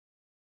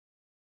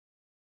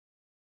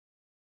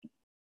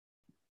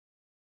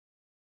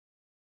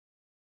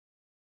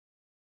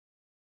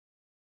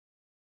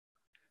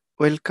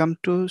Welcome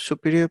to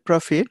Superior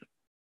Profit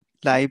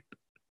Live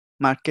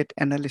Market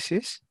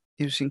Analysis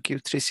using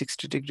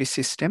Q360-degree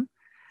system.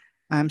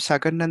 I am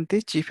Sagar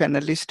Nanti, Chief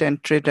Analyst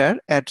and Trader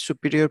at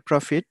Superior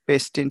Profit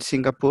based in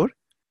Singapore.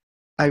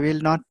 I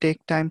will not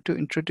take time to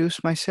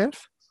introduce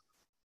myself.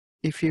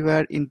 If you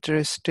are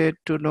interested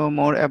to know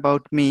more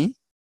about me,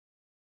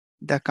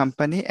 the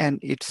company and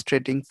its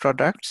trading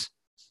products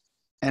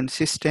and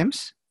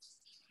systems,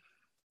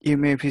 you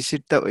may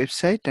visit the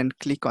website and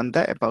click on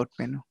the About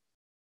menu.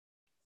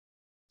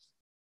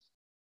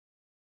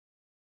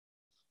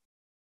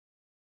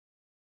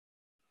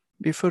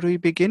 Before we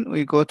begin,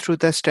 we go through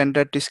the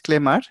standard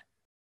disclaimer.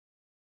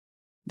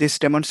 This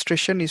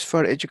demonstration is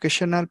for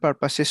educational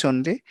purposes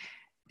only.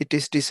 It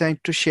is designed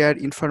to share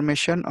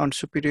information on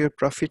Superior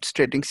Profits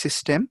trading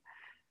system.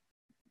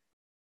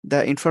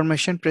 The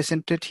information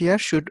presented here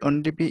should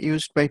only be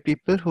used by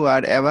people who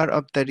are aware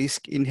of the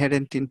risk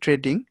inherent in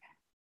trading.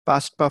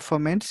 Past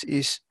performance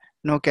is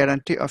no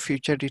guarantee of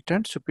future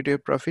return. Superior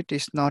Profit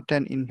is not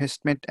an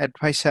investment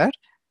advisor.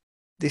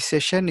 This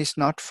session is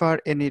not for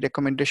any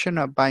recommendation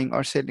of buying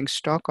or selling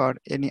stock or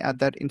any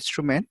other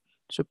instrument.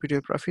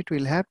 Superior Profit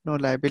will have no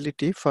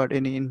liability for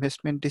any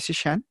investment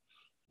decision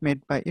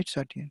made by its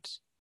audience.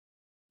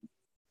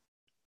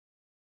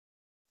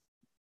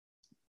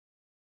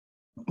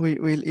 We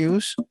will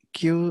use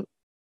Q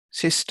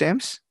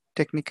systems,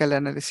 technical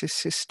analysis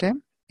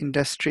system,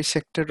 industry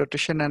sector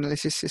rotation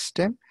analysis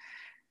system,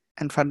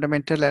 and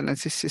fundamental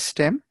analysis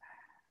system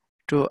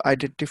to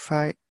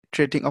identify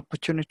trading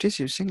opportunities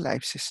using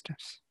live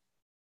systems.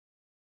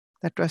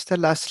 That was the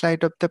last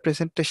slide of the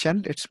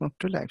presentation. Let's move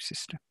to live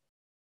system.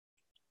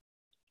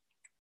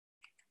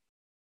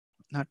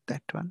 Not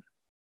that one.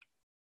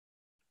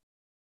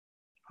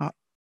 Oh.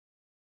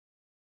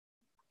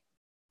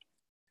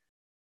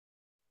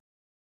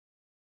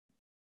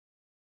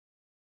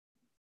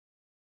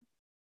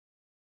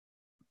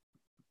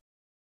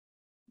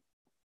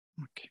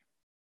 Okay.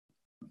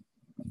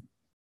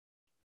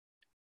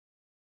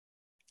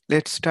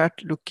 Let's start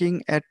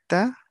looking at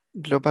the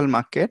global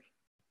market.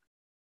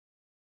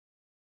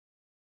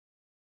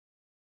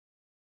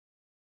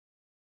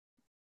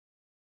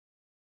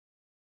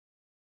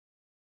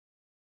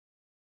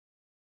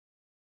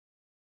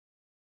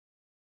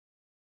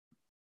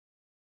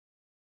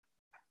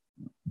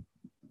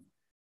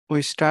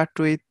 We start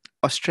with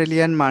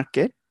Australian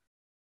market.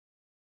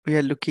 We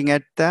are looking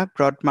at the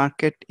broad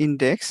market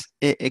index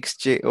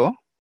AXJO.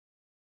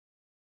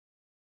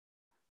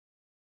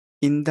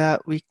 In the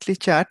weekly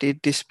chart,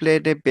 it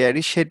displayed a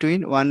bearish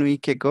headwind 1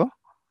 week ago.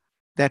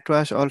 That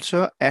was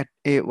also at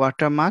a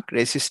watermark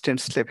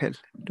resistance level.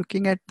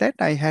 Looking at that,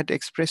 I had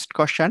expressed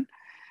caution.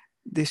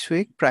 This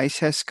week, price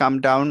has come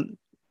down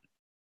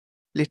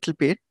little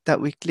bit. The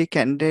weekly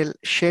candle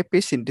shape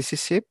is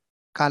indecisive.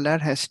 Color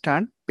has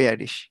turned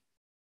bearish.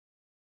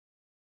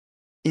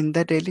 In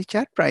the daily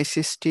chart, price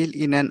is still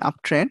in an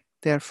uptrend.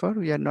 Therefore,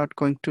 we are not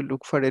going to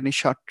look for any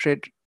short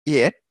trade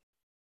yet.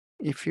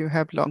 If you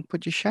have long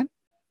position,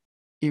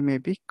 you may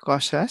be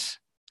cautious.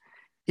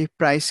 If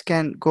price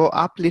can go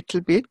up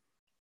little bit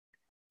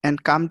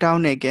and come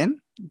down again,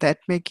 that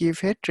may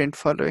give a trend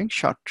following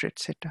short trade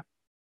setup.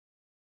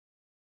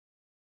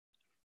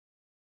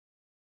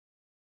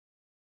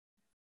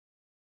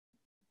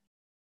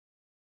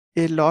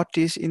 A lot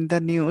is in the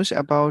news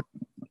about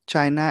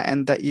China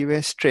and the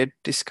US trade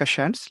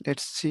discussions.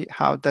 Let's see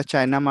how the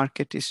China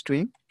market is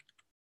doing.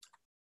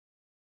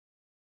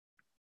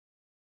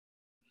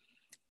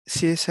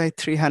 CSI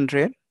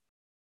 300,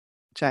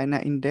 China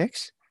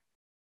index,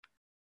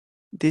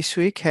 this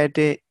week had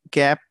a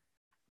gap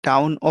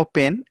down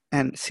open,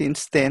 and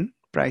since then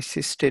price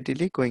is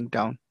steadily going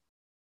down.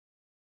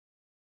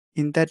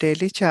 In the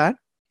daily chart,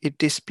 it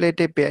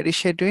displayed a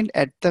bearish headwind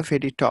at the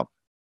very top.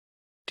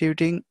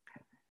 During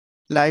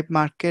live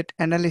market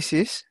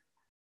analysis,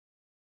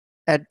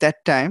 at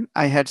that time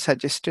I had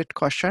suggested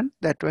caution.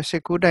 That was a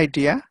good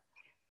idea,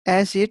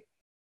 as it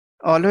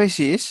always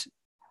is,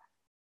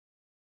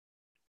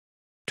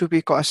 to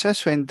be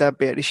cautious when the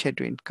bearish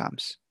headwind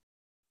comes.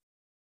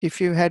 If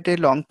you had a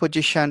long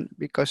position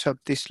because of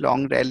this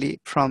long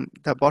rally from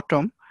the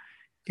bottom,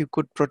 you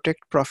could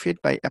protect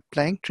profit by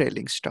applying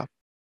trailing stop.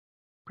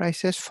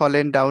 Price has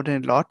fallen down a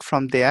lot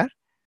from there,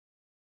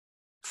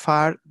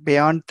 far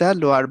beyond the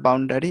lower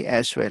boundary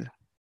as well.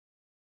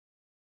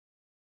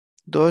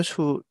 Those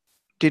who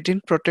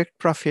didn't protect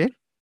profit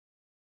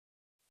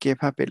gave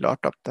up a lot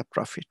of the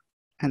profit,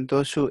 and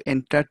those who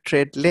entered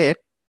trade late,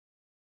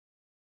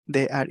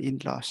 they are in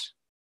loss.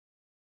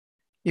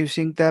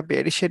 Using the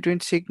bearish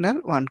headwind signal,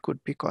 one could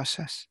be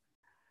cautious.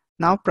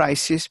 Now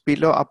price is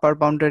below upper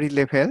boundary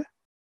level.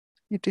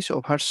 It is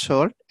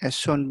oversold as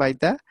shown by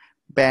the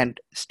band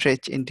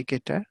stretch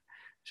indicator.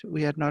 So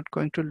we are not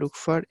going to look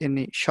for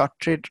any short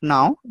trade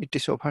now. It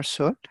is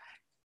oversold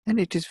and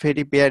it is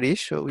very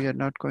bearish. So we are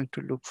not going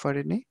to look for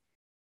any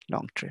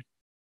long trade.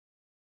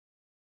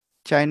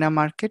 China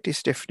market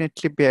is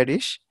definitely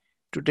bearish.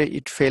 Today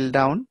it fell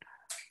down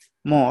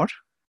more,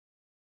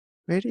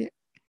 very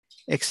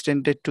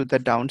extended to the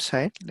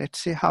downside. Let's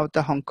see how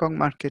the Hong Kong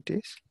market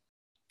is.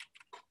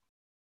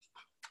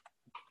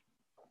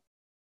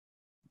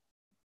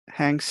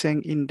 Hang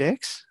Seng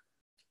Index,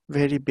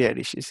 very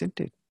bearish, isn't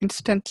it?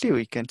 Instantly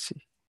we can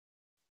see.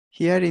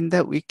 Here in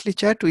the weekly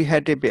chart, we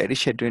had a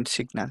bearish headwind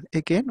signal.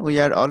 Again, we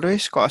are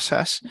always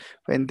cautious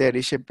when there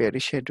is a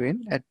bearish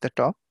headwind at the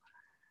top.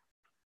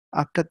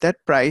 After that,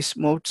 price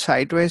moved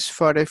sideways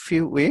for a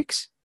few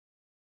weeks,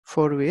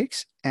 4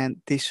 weeks,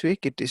 and this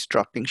week it is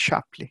dropping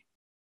sharply.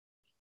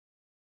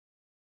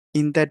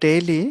 In the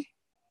daily,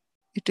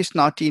 it is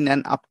not in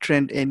an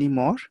uptrend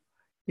anymore.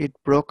 It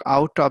broke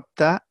out of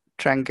the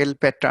triangle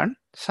pattern,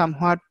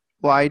 somewhat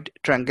wide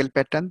triangle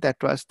pattern that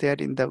was there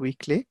in the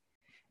weekly,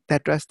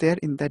 that was there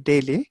in the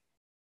daily.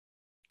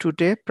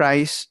 Today,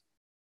 price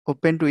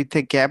opened with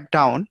a gap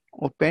down,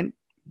 opened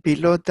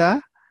below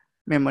the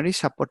memory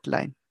support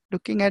line.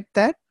 Looking at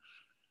that,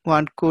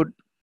 one could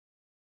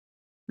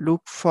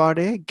look for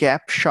a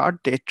gap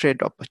short day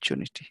trade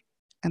opportunity,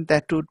 and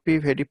that would be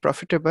very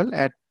profitable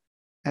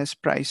as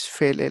price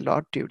fell a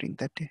lot during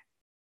the day.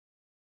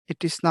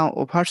 It is now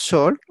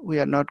oversold. We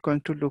are not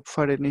going to look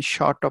for any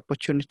short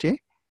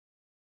opportunity.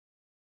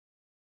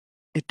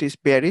 It is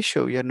bearish,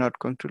 so we are not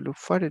going to look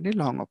for any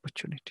long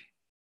opportunity.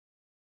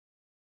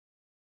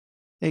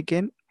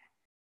 Again,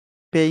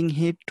 paying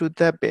heed to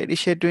the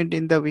bearish headwind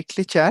in the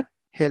weekly chart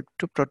help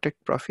to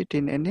protect profit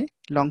in any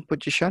long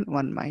position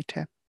one might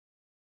have.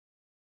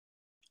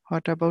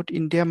 What about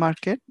India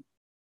market?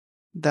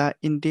 The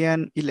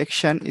Indian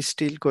election is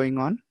still going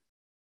on.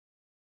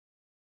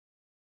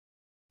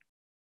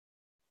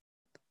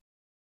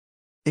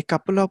 A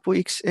couple of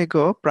weeks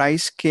ago,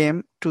 price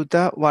came to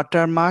the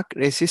watermark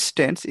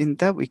resistance in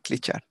the weekly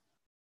chart.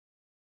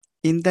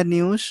 In the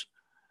news,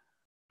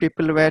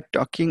 people were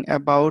talking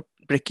about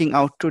breaking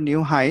out to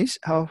new highs.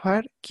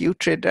 However, Q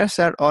traders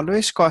are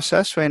always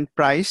cautious when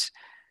price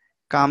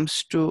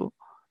comes to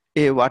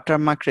a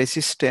watermark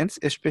resistance,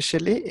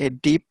 especially a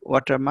deep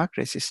watermark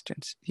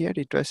resistance. Here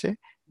it was a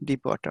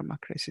deep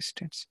watermark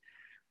resistance.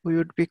 We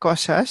would be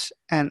cautious,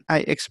 and I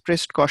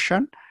expressed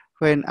caution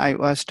when I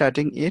was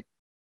studying it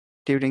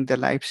during the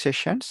live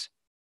sessions.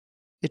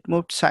 It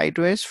moved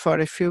sideways for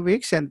a few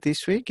weeks, and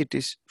this week it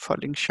is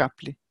falling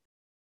sharply.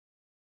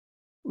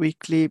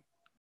 Weekly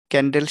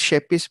candle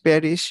shape is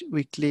bearish,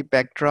 weekly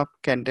backdrop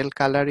candle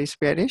color is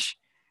bearish,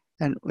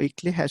 and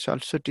weekly has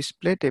also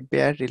displayed a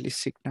bear release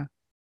signal.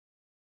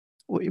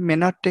 We may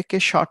not take a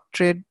short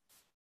trade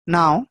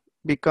now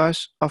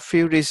because of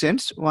few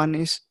reasons. One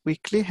is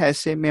weekly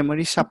has a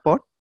memory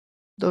support,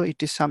 though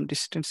it is some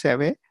distance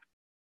away.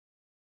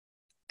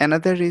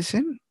 Another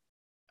reason,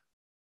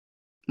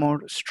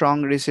 more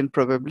strong reason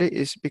probably,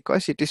 is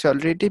because it is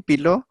already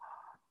below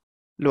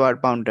lower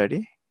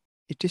boundary.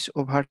 It is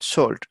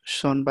oversold,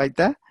 shown by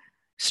the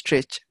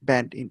stretch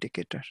band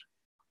indicator.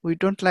 We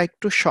don't like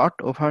to short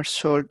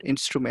oversold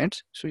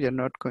instruments, so we are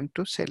not going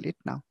to sell it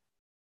now.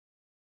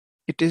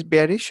 It is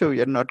bearish, so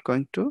we are not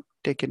going to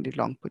take any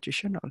long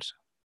position also.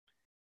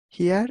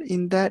 Here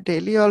in the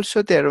daily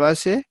also there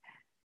was a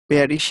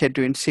bearish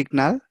headwind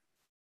signal.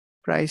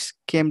 Price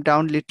came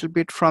down little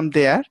bit from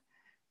there.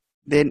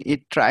 Then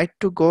it tried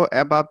to go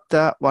above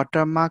the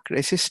watermark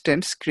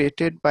resistance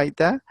created by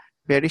the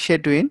bearish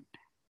headwind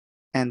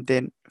and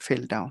then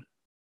fell down.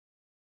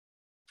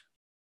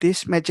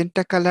 This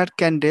magenta color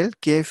candle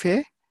gave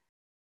a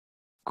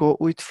go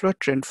with flow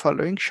trend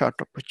following short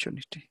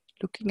opportunity.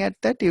 Looking at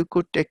that, you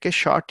could take a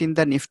short in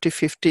the Nifty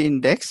 50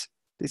 index.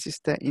 This is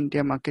the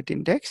India market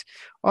index,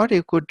 or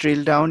you could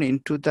drill down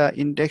into the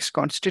index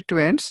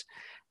constituents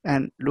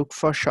and look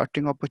for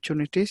shorting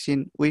opportunities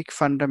in weak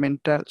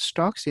fundamental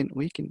stocks in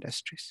weak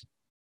industries.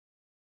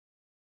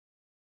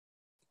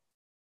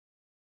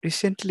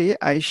 Recently,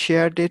 I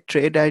shared a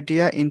trade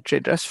idea in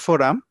Traders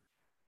Forum.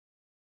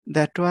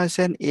 That was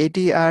an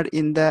ADR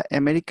in the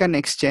American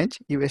exchange,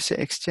 USA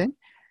exchange.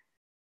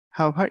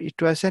 However,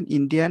 it was an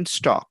Indian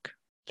stock.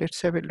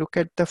 Let's have a look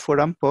at the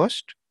forum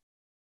post.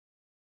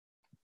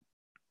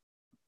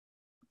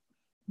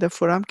 The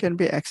forum can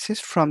be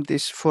accessed from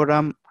this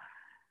forum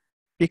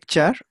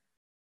picture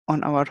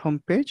on our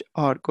homepage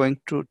or going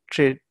to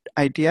trade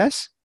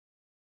ideas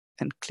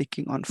and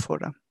clicking on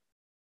forum.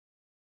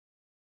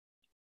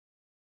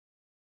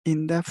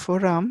 In the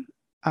forum,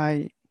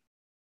 I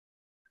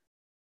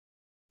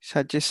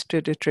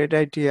suggested a trade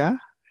idea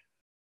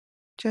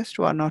just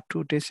 1 or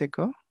 2 days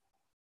ago.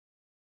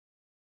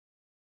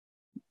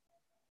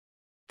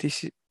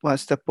 This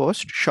was the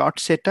post, short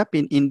setup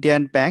in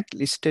Indian bank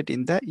listed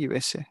in the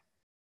USA.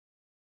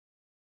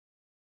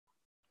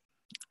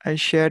 I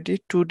shared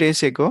it 2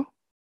 days ago.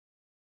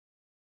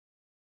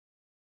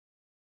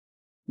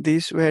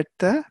 These were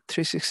the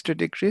 360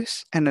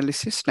 degrees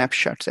analysis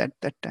snapshots at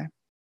that time.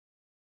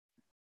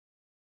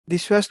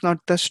 This was not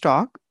the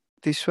stock.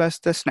 This was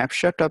the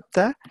snapshot of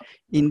the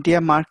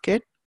India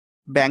market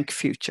bank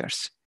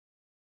futures.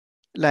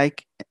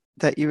 Like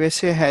the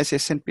USA has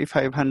S&P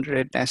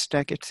 500,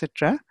 NASDAQ,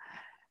 etc.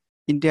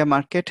 India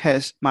market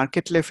has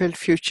market level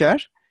future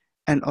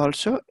and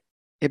also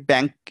a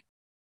bank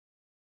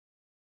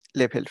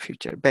level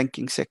future,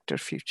 banking sector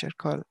future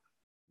called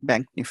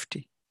Bank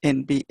Nifty.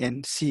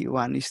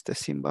 NBNC1 is the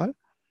symbol.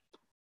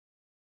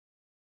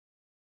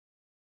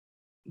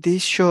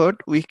 This showed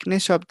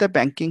weakness of the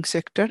banking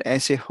sector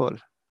as a whole.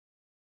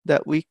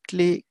 The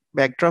weekly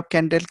backdrop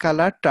candle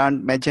color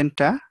turned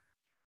magenta.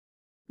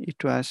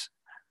 It was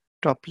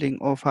toppling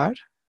over.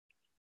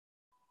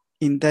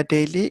 In the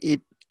daily,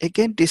 it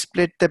again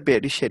displayed the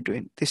bearish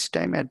headwind, this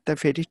time at the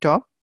very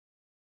top.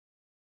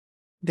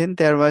 Then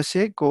there was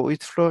a go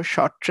with flow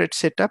short trade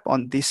setup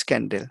on this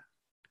candle.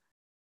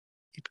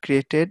 It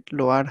created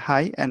lower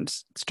high and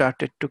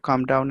started to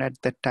come down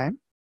at that time.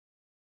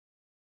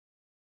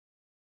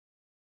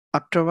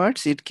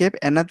 Afterwards, it gave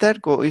another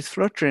go with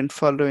flow trend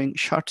following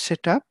short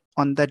setup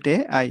on the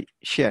day I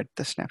shared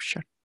the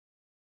snapshot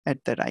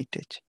at the right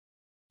edge.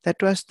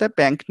 That was the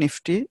bank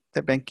nifty,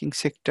 the banking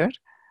sector.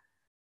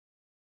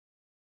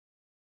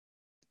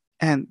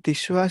 And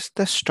this was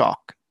the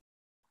stock.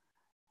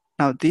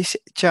 Now this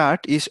chart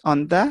is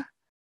on the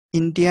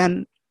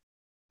Indian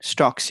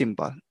stock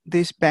symbol.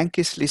 This bank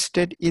is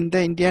listed in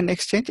the Indian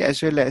exchange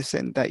as well as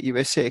in the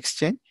USA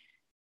exchange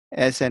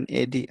as an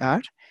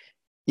ADR.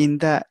 In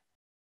the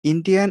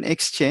Indian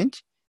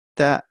exchange,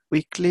 the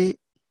weekly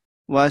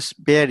was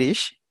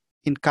bearish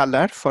in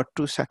color for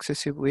 2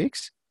 successive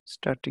weeks,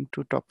 starting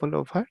to topple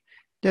over,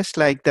 just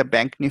like the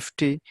bank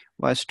nifty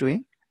was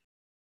doing.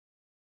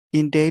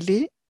 In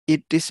daily,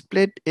 it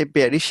displayed a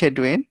bearish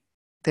headwind,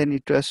 then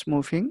it was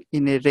moving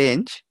in a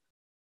range.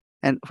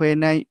 And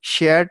when I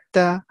shared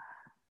the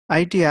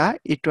idea,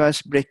 it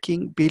was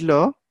breaking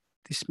below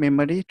this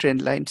memory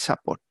trendline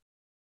support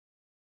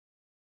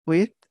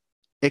with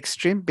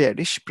extreme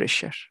bearish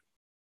pressure.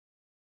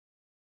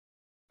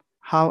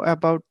 How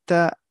about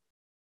the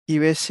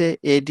USA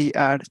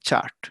ADR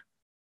chart?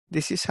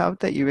 This is how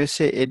the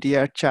USA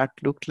ADR chart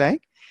looked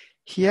like.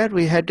 Here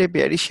we had a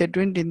bearish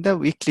headwind in the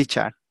weekly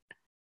chart,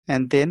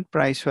 and then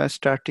price was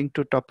starting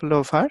to topple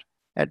over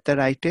at the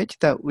right edge.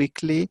 The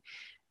weekly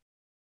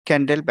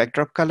candle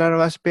backdrop color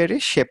was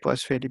bearish, shape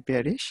was very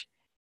bearish.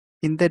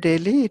 In the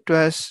daily, it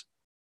was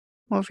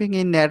moving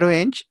in narrow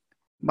range,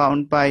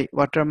 bound by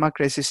watermark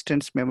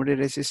resistance,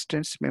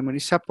 memory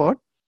support.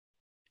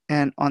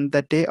 And on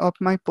the day of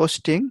my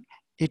posting,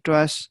 it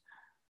was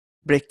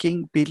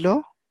breaking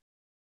below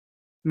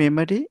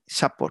memory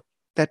support.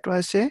 That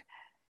was a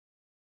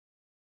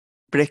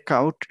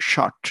breakout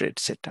short trade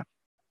setup.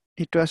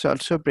 It was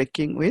also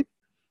breaking with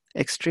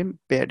extreme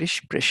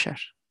bearish pressure.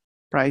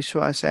 Price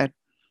was at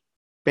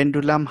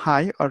pendulum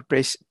high or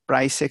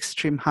price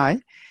extreme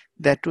high.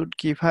 That would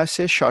give us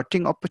a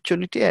shorting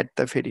opportunity at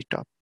the very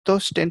top.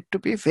 Those tend to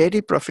be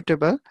very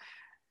profitable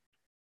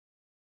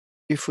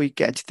if we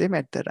catch them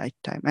at the right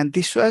time. And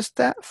this was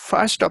the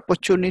first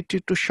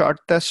opportunity to short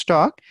the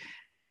stock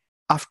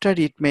after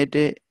it made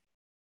a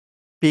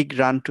big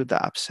run to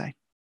the upside.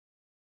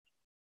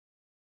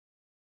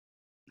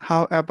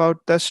 How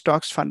about the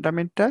stock's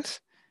fundamentals?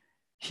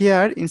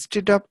 Here,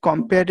 instead of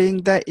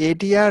comparing the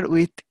ADR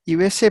with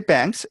USA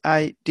banks,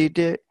 I did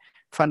a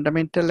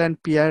fundamental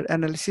and peer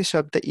analysis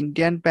of the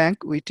Indian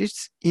bank with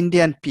its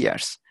Indian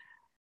peers.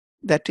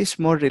 That is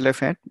more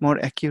relevant, more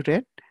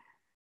accurate.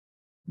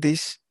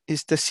 This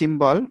is the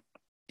symbol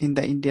in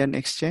the Indian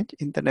exchange,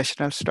 in the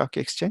National Stock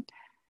Exchange,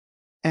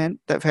 and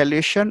the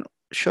valuation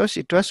shows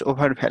it was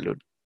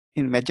overvalued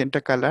in magenta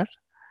color,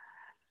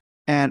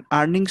 and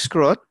earnings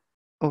growth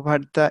over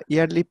the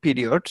yearly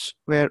periods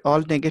were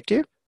all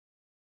negative.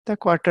 The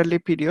quarterly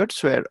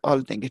periods were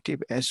all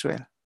negative as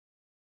well.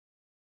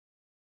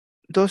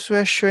 Those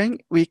were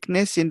showing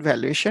weakness in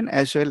valuation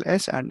as well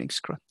as earnings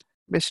growth.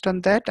 Based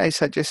on that, I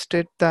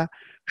suggested the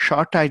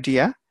short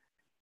idea.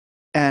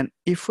 And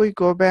if we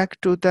go back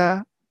to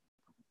the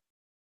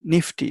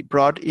Nifty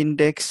broad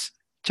index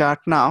chart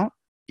now,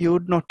 you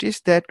would notice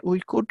that we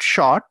could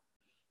short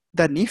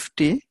the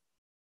Nifty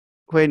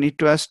when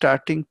it was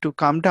starting to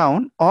come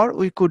down, or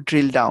we could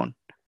drill down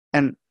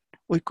and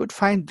we could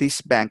find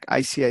this bank,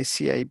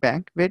 ICICI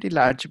Bank, very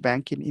large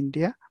bank in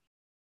India.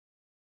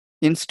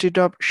 Instead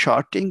of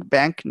shorting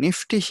bank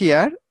Nifty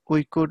here,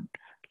 we could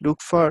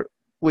look for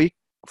weak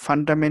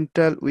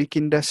fundamental, weak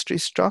industry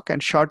stock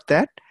and short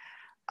that.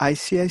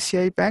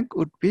 ICICI Bank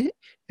would be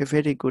a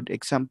very good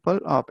example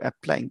of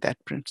applying that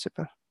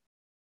principle.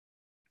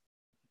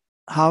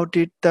 How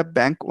did the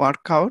bank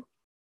work out?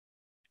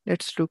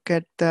 Let's look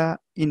at the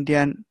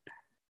Indian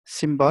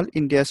symbol.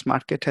 India's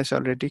market has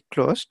already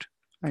closed.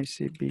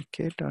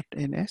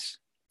 ICBK.NS.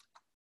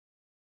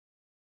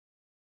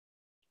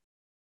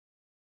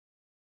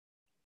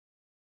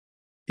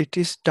 It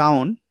is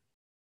down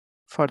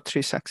for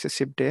 3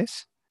 successive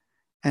days.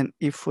 And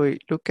if we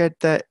look at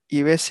the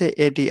USA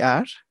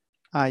ADR,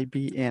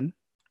 IBN,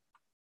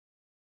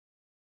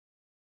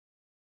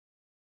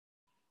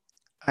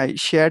 I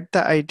shared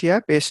the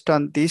idea based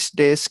on this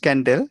day's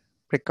candle,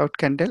 breakout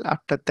candle.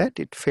 After that,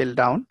 it fell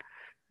down.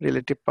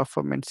 Relative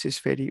performance is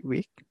very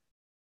weak.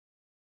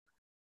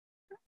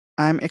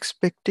 I'm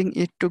expecting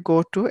it to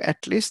go to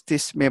at least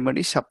this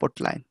memory support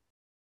line.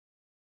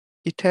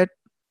 It had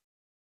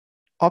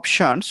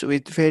options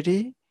with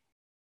very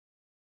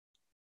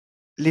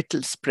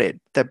little spread.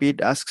 The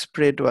bid-ask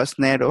spread was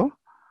narrow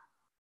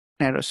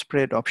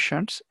spread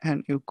options,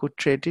 and you could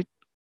trade it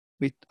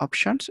with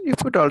options. You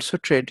could also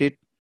trade it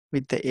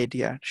with the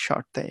ADR,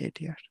 short the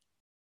ADR.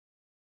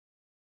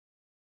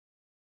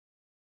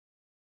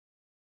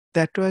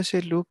 That was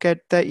a look at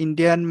the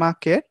Indian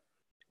market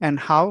and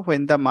how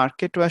when the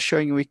market was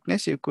showing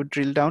weakness, you could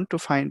drill down to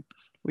find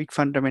weak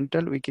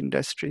fundamental, weak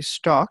industry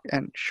stock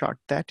and short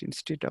that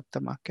instead of the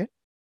market.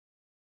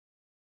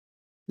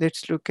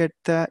 Let's look at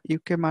the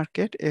UK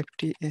market,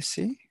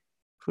 FTSE,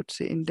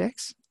 FTSE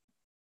index.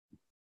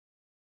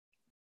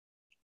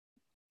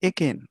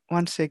 Again,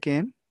 once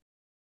again,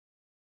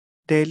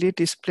 daily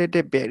displayed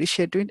a bearish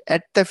headwind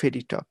at the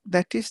very top.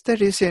 That is the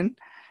reason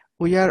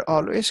we are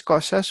always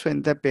cautious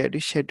when the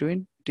bearish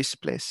headwind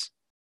displays.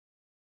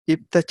 If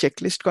the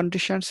checklist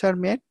conditions are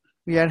met,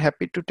 we are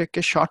happy to take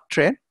a short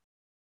trade.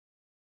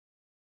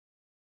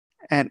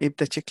 And if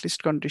the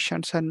checklist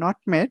conditions are not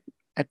met,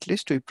 at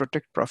least we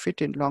protect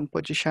profit in long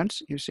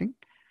positions using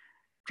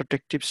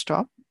protective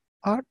stop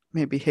or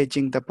maybe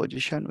hedging the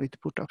position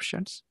with put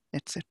options,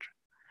 etc.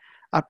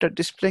 After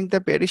displaying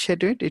the bearish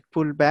headwind, it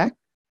pulled back.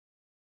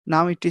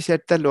 Now it is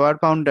at the lower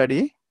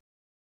boundary.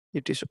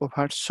 It is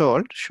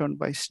oversold, shown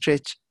by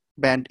stretch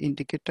band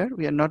indicator.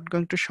 We are not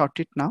going to short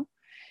it now.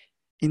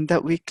 In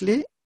the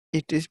weekly,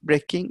 it is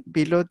breaking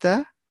below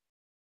the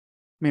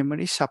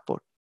memory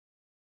support.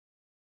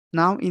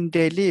 Now in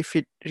daily, if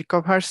it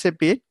recovers a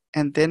bit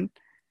and then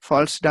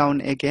falls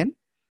down again,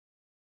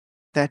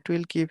 that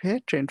will give a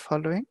trend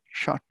following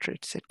short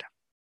trade setup.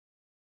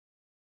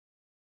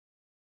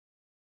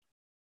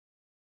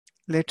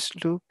 Let's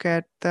look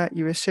at the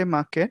USA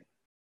market.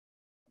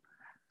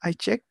 I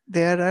checked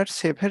there are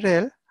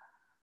several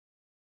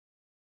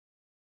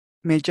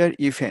major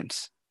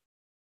events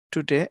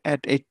today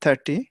at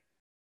 8:30.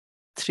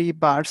 3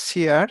 bars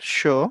here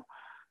show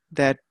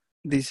that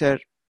these are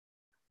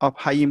of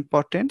high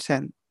importance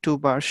and 2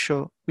 bars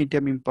show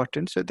medium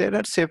importance. So there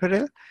are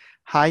several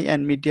high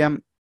and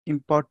medium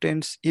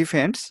importance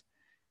events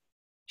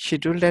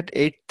scheduled at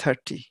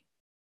 8:30.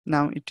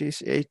 Now it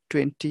is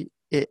 8:20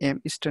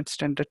 a.m. Eastern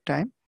Standard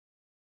Time.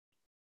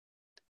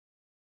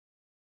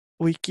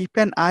 We keep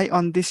an eye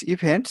on these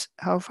events.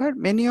 However,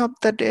 many of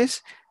the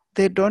days,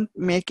 they don't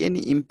make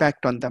any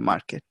impact on the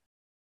market.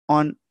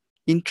 On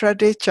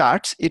intraday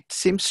charts, it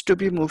seems to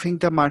be moving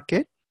the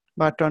market,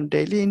 but on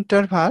daily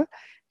interval,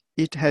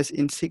 it has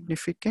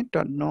insignificant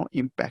or no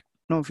impact,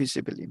 no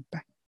visible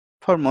impact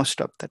for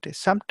most of the days.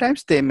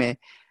 Sometimes they may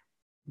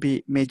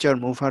be major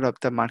mover of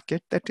the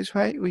market. That is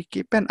why we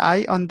keep an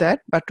eye on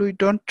that, but we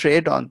don't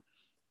trade on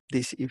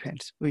these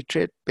events. We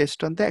trade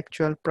based on the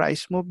actual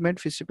price movement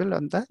visible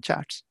on the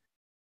charts.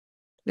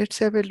 Let's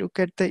have a look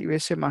at the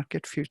USA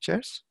market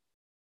futures.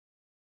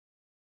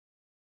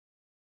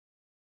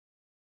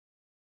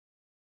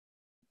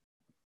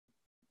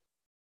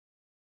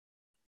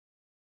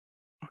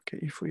 Okay,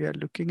 if we are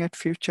looking at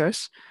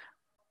futures,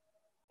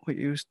 we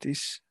use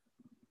this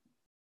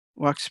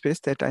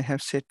workspace that I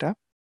have set up.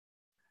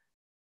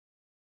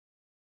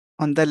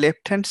 On the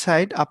left-hand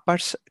side, upper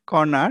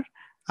corner,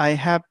 I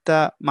have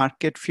the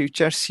market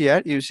futures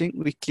here using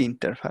weekly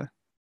interval.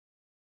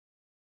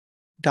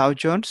 Dow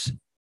Jones,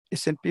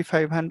 S&P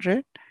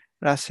 500,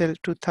 Russell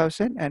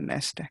 2000, and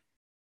NASDAQ.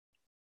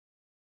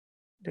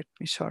 Let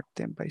me sort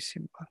them by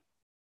symbol.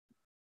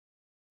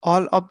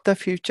 All of the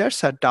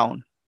futures are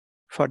down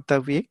for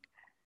the week.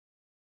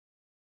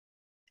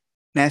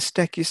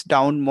 NASDAQ is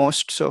down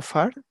most so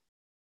far,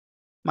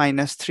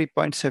 minus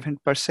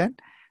 3.7%.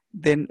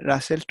 Then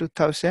Russell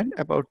 2000,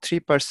 about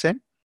 3%,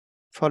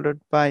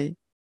 followed by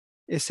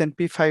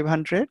S&P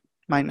 500,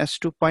 minus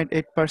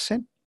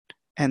 2.8%,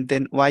 and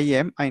then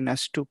YM,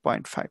 minus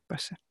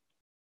 2.5%.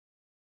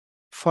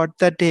 For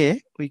the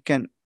day, we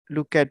can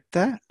look at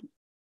the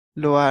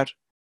lower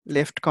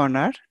left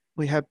corner.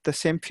 We have the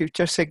same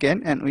futures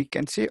again, and we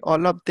can see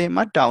all of them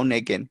are down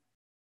again.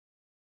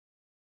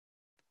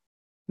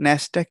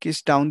 NASDAQ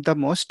is down the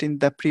most in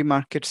the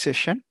pre-market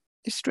session.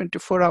 It's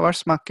 24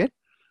 hours market,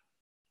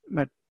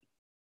 but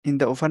in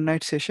the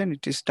overnight session,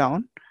 it is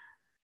down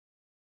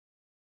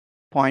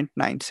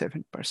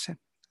 0.97%.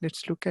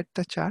 Let's look at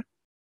the chart.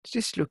 It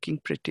is looking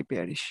pretty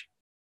bearish.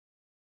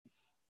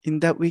 In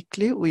the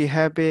weekly, we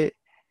have a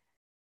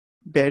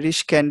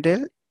bearish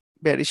candle,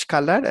 bearish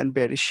color, and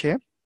bearish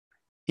shape.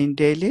 In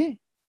daily,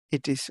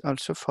 it is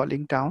also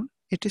falling down.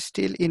 It is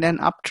still in an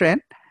uptrend,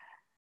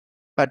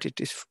 but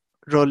it is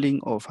rolling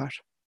over.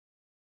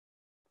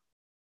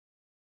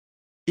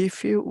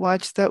 If you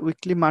watch the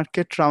weekly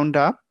market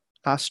roundup,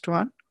 last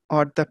one,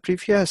 or the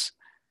previous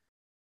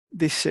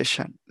this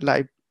session,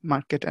 live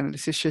market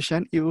analysis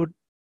session, you would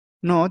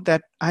know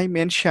that I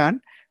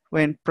mentioned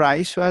when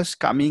price was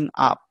coming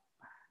up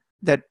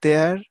that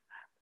there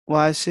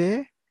was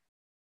a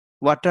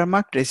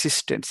watermark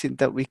resistance in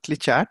the weekly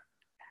chart,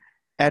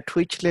 at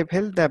which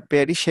level the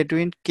bearish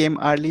headwind came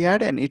earlier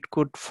and it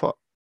could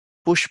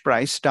push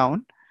price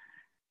down.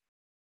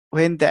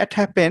 When that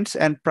happens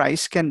and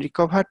price can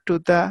recover to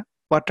the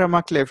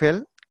watermark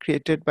level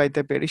created by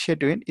the bearish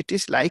headwind, it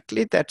is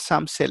likely that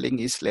some selling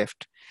is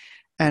left.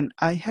 And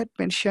I had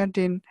mentioned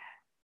in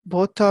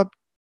both of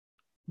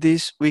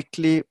these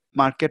weekly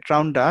market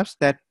roundups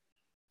that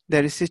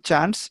there is a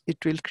chance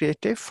it will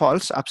create a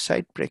false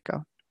upside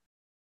breakout.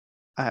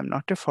 I am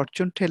not a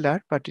fortune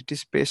teller, but it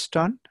is based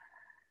on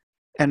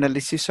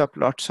analysis of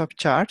lots of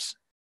charts.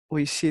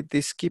 We see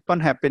this keep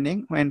on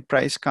happening when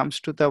price comes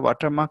to the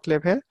watermark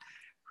level,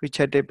 which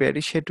had a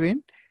bearish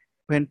headwind.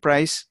 When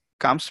price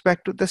comes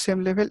back to the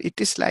same level, it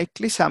is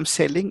likely some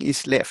selling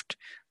is left.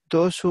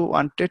 Those who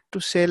wanted to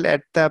sell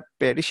at the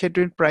bearish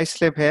headwind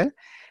price level,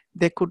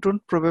 they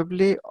couldn't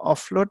probably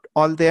offload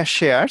all their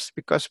shares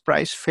because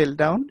price fell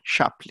down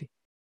sharply.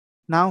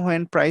 Now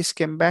when price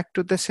came back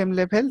to the same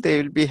level,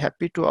 they will be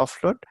happy to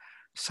offload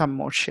some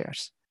more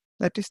shares.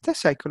 That is the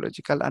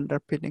psychological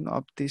underpinning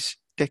of this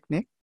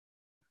technique.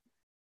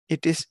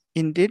 It is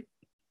indeed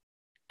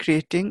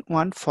creating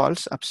one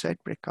false upside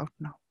breakout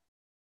now.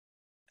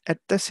 At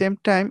the same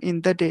time,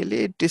 in the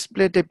daily, it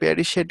displayed a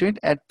bearish headwind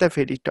at the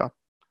very top.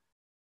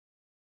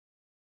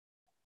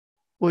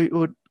 We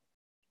would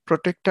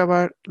protect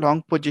our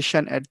long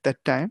position at that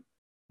time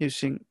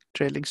using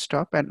trailing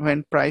stop, and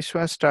when price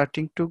was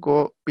starting to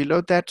go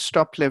below that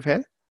stop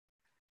level,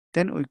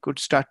 then we could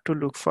start to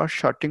look for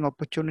shorting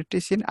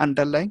opportunities in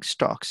underlying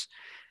stocks.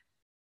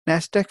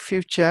 Nasdaq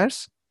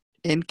futures,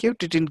 NQ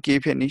didn't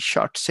give any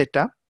short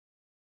setup.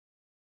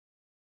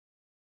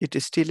 It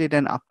is still in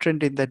an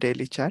uptrend in the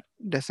daily chart,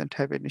 doesn't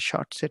have any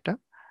short setup.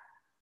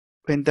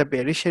 When the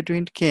bearish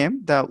headwind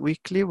came, the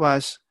weekly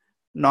was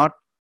not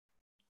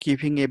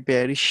giving a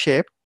bearish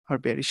shape or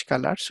bearish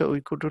color, so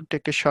we couldn't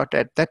take a short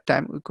at that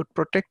time. We could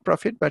protect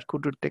profit but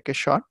couldn't take a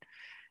short.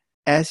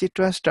 As it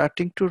was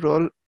starting to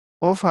roll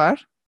over,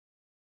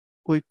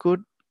 we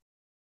could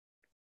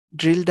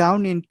drill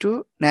down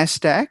into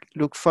Nasdaq,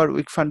 look for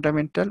weak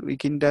fundamental,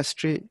 weak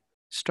industry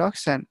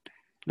stocks, and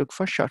look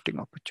for shorting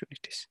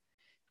opportunities.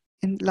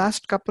 In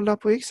last couple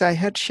of weeks, I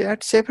had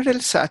shared several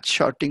such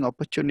shorting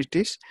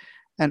opportunities,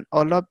 and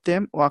all of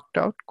them worked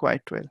out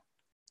quite well.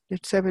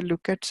 Let's have a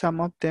look at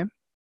some of them.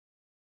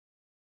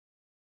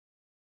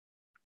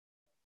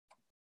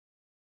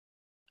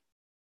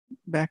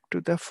 Back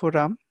to the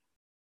forum.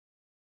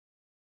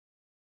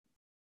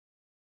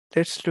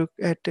 Let's look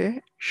at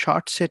a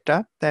short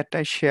setup that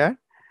I shared.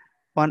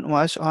 One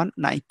was on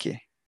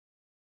Nike.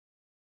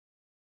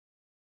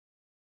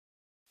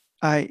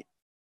 I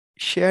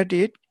shared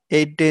it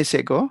 8 days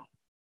ago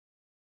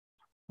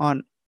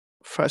on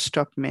 1st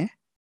of May.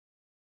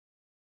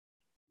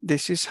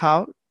 This is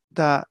how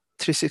the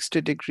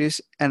 360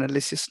 degrees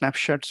analysis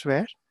snapshots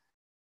were.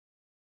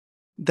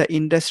 The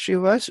industry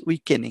was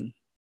weakening.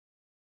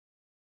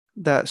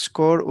 The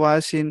score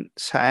was in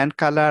cyan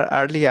color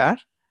earlier,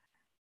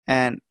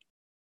 and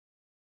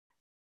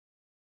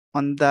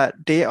on the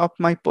day of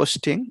my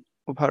posting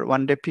over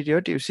 1 day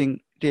period using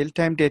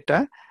real-time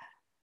data,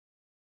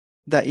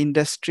 the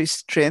industry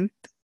strength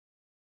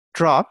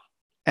dropped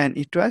and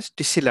it was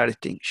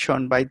decelerating,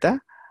 shown by the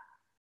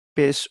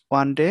pace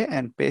 1 day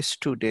and pace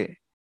 2 day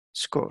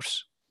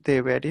scores. They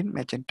were in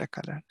magenta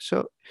color.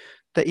 So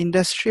the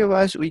industry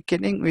was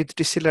weakening with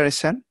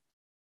deceleration.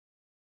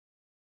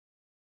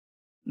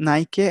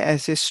 Nike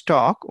as a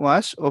stock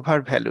was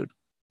overvalued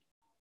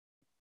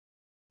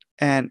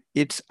and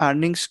its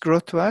earnings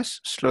growth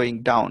was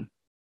slowing down.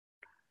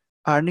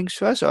 Earnings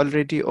was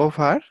already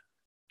over.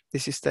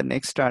 This is the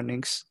next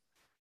earnings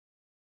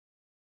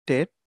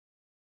date.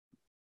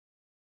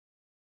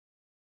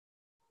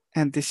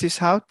 And this is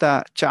how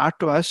the chart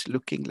was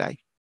looking like.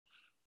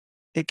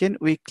 Again,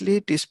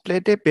 weekly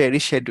displayed a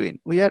bearish headwind.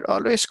 We are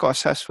always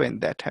cautious when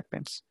that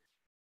happens.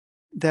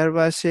 There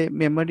was a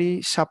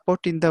memory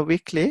support in the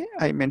weekly.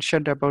 I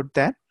mentioned about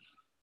that.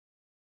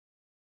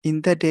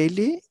 In the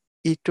daily,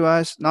 it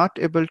was not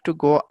able to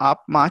go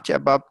up much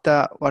above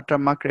the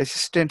watermark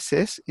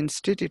resistances.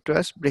 Instead, it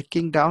was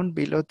breaking down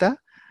below the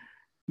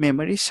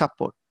memory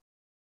support.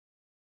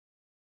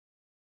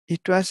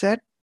 It was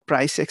at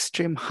price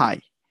extreme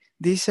high.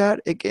 These are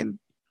again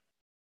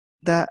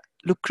the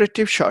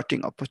lucrative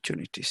shorting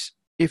opportunities.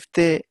 If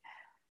they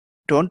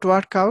don't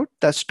work out,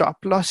 the stop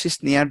loss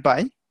is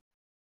nearby.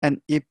 And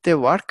if they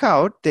work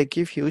out, they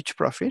give huge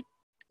profit,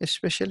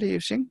 especially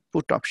using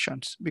put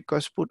options,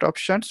 because put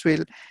options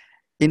will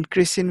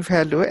increase in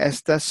value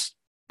as the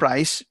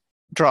price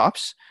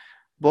drops,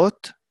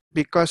 both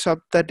because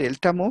of the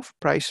delta move,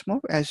 price move,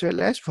 as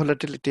well as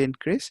volatility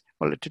increase.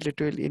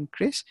 Volatility will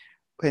increase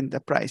when the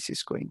price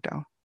is going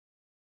down.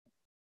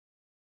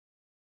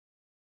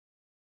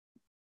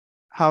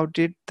 How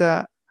did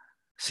the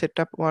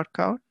setup work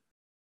out?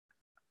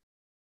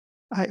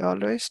 I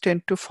always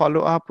tend to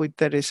follow up with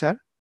the result.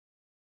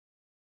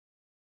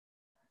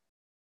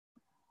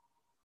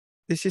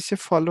 This is a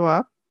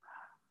follow-up.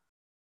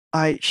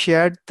 I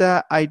shared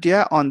the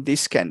idea on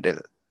this candle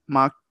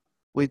marked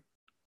with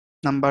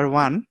number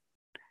 1.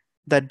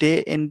 The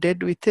day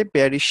ended with a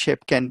bearish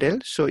shape candle,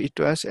 so it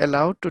was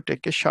allowed to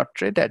take a short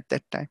trade at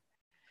that time.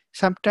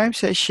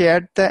 Sometimes I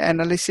shared the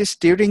analysis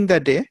during the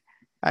day.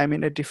 I'm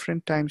in a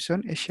different time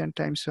zone, Asian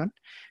time zone.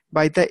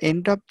 By the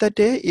end of the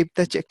day, if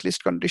the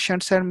checklist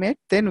conditions are met,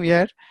 then we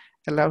are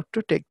allowed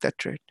to take the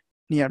trade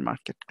near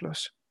market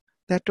close.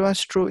 That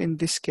was true in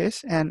this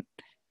case, and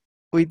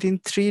within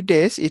 3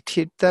 days, it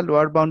hit the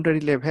lower boundary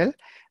level.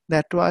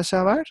 That was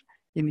our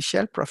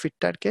initial profit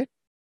target.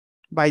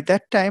 By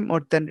that time,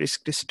 more than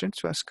risk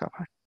distance was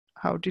covered.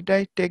 How did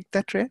I take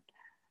the trade?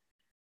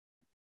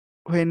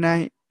 When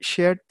I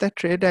shared the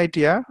trade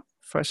idea,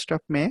 1st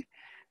of May,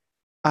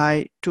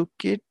 I took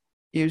it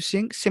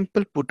using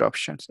simple put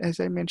options. As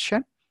I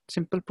mentioned,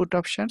 simple put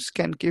options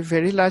can give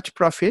very large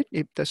profit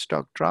if the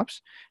stock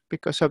drops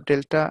because of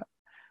delta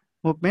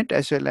movement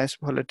as well as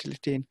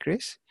volatility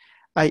increase.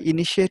 I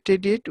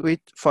initiated it with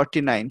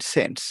 49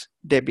 cents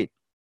debit.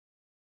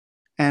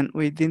 And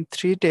within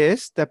 3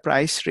 days, the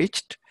price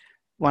reached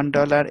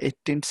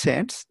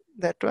 $1.18.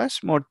 That was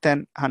more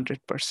than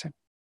 100%,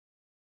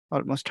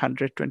 almost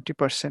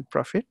 120%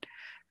 profit.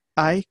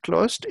 I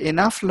closed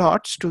enough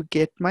lots to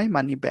get my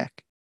money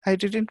back. I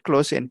didn't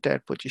close entire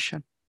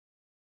position.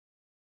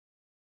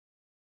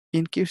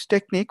 In Q's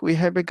technique, we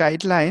have a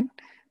guideline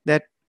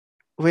that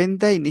when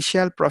the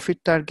initial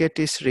profit target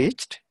is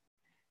reached,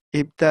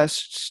 if the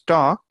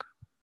stock,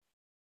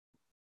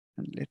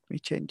 and let me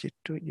change it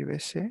to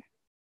USA.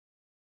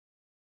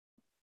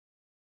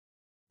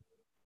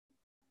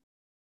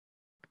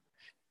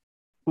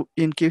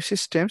 In Q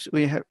systems,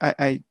 we have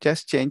I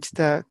just changed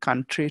the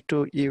country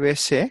to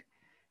USA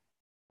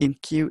in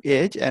Q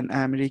age, and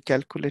I'm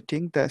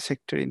recalculating the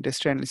sector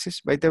industry analysis.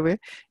 By the way,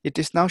 it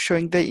is now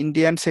showing the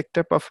Indian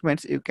sector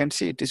performance. You can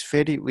see it is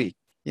very weak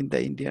in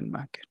the Indian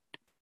market.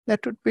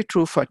 That would be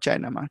true for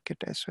China market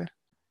as well.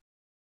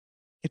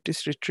 It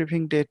is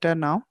retrieving data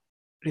now,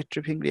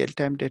 retrieving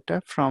real-time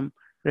data from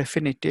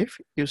Refinitiv,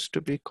 used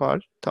to be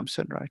called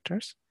Thomson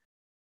Reuters.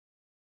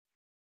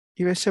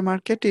 USA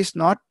market is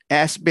not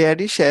as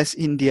bearish as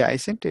India,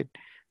 isn't it?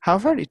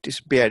 However, it is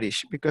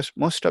bearish because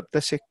most of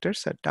the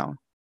sectors are down.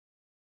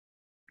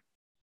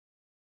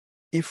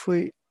 If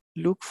we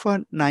look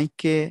for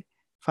Nikkei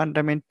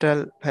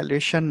fundamental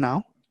valuation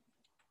now,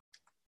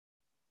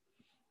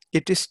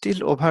 it is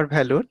still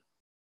overvalued.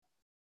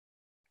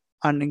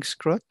 Earnings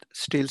growth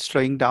still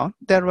slowing down.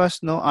 There was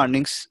no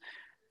earnings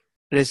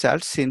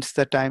result since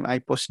the time I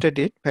posted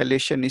it.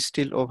 Valuation is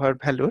still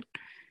overvalued.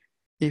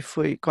 If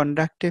we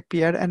conduct a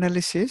peer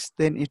analysis,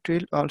 then it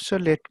will also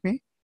let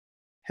me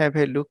have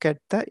a look at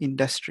the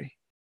industry.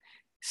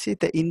 See,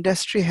 the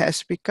industry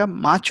has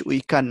become much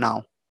weaker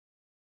now.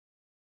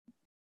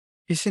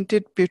 Isn't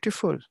it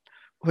beautiful?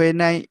 When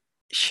I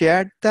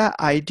shared the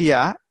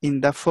idea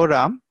in the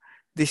forum,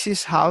 this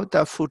is how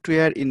the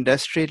footwear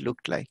industry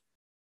looked like.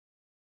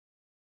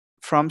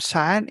 From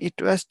cyan,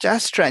 it was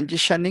just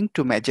transitioning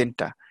to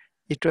magenta.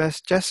 It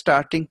was just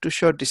starting to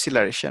show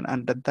deceleration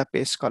under the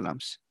pace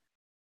columns.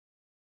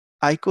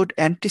 I could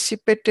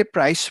anticipate a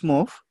price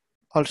move,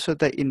 also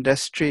the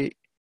industry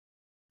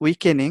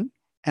weakening,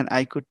 and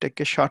I could take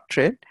a short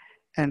trade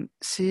and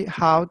see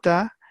how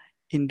the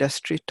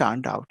industry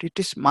turned out. It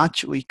is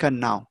much weaker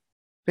now,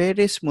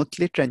 very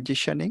smoothly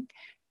transitioning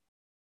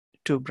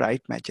to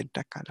bright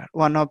magenta color.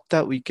 One of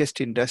the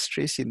weakest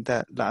industries in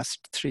the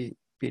last 3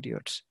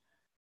 periods.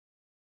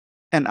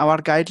 And our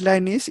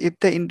guideline is if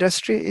the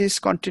industry is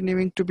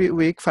continuing to be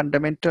weak,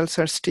 fundamentals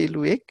are still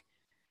weak,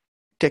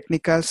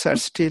 technicals are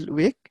still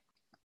weak.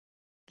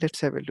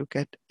 Let's have a look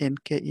at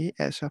NKE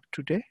as of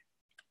today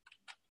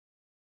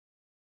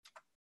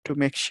to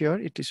make sure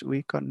it is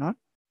weak or not.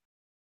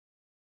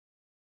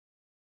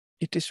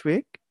 It is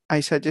weak.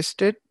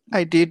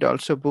 I did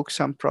also book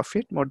some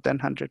profit, more than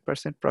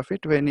 100%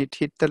 profit when it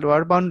hit the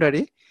lower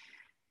boundary.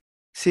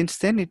 Since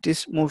then, it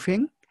is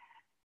moving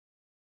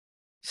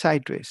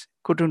sideways,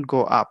 couldn't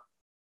go up.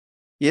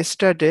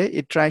 Yesterday,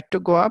 it tried to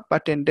go up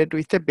but ended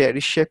with a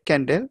bearish shape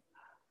candle.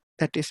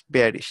 That is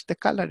bearish. The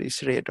color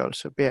is red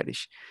also,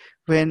 bearish.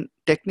 When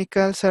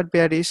technicals are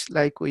bearish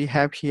like we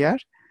have here,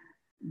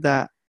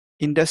 the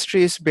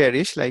industry is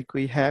bearish like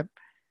we have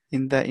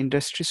in the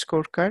industry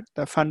scorecard.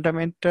 The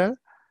fundamental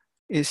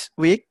is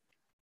weak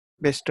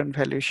based on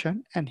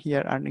valuation, and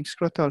here earnings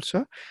growth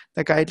also.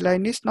 The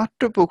guideline is not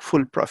to book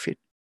full profit.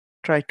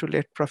 Try to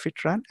let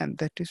profit run, and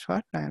that is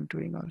what I am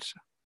doing also.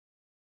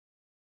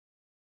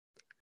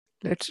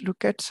 Let's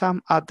look at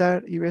some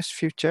other US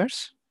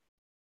futures.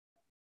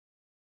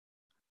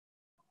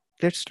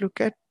 Let's look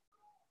at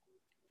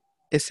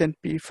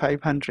S&P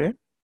 500.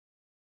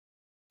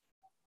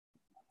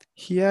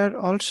 Here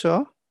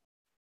also,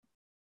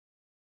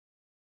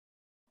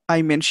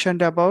 I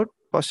mentioned about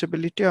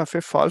possibility of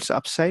a false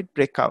upside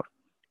breakout.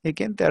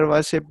 Again, there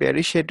was a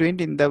bearish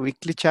headwind in the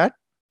weekly chart,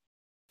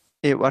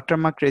 a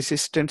watermark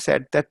resistance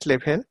at that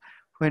level.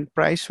 When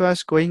price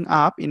was going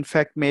up, in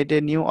fact, made a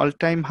new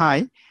all-time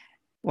high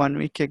 1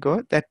 week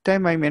ago. That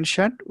time I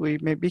mentioned we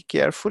may be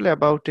careful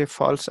about a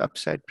false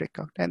upside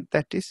breakout, and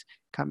that is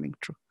coming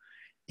true.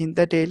 In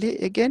the daily,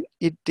 again,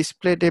 it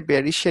displayed a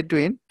bearish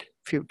headwind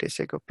few days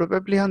ago,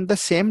 probably on the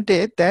same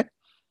day that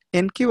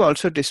NQ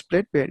also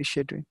displayed bearish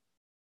headwind.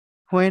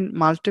 When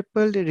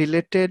multiple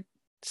related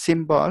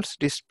symbols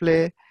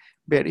display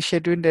bearish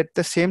headwind at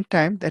the same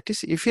time, that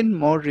is even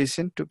more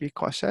reason to be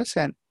cautious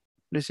and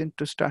reason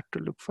to start to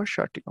look for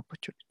shorting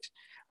opportunities.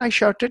 I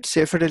shorted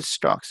several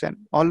stocks and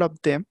all of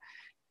them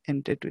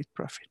ended with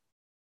profit.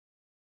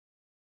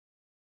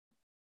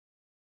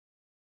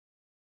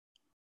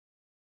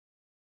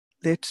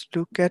 Let's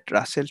look at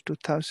Russell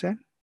 2000.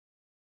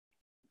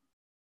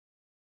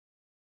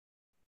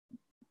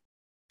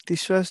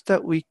 This was the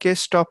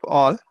weakest of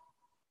all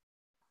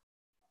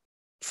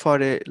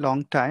for a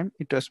long time.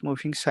 It was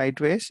moving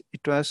sideways.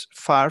 It was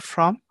far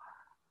from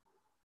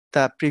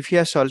the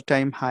previous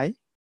all-time high.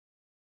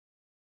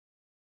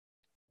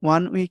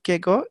 1 week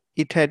ago,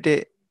 it had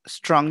a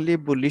strongly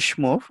bullish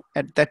move.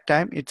 At that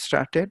time, it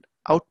started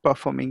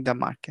outperforming the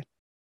market.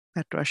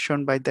 That was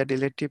shown by the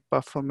relative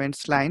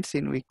performance lines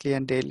in weekly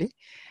and daily.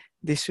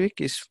 This week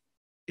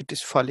it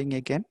is falling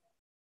again.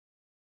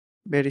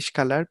 Bearish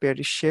color,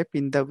 bearish shape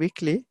in the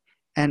weekly,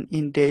 and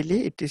in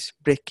daily it is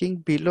breaking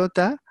below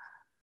the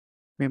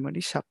memory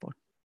support.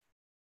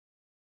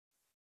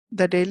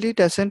 The daily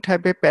doesn't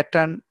have a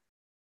pattern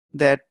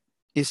that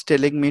is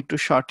telling me to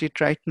short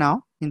it right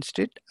now.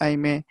 Instead, I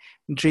may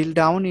drill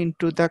down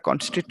into the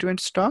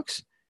constituent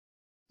stocks.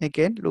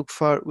 Again, look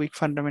for weak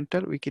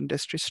fundamental, weak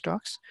industry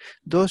stocks.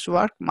 Those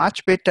work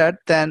much better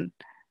than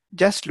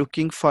just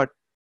looking for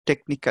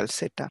technical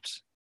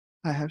setups.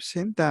 I have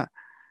seen the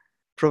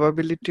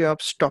probability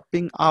of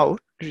stopping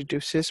out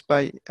reduces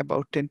by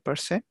about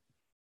 10%,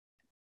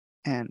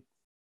 and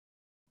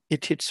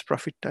it hits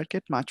profit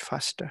target much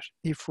faster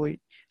if we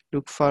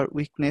look for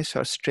weakness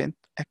or strength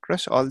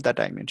across all the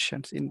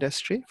dimensions: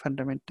 industry,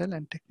 fundamental,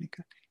 and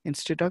technical,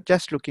 instead of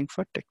just looking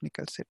for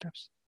technical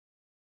setups.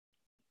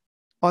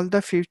 All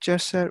the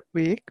futures are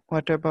weak.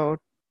 What about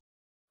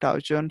Dow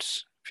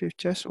Jones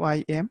futures,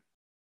 YM?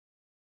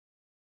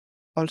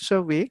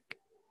 Also weak.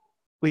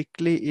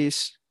 Weekly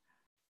is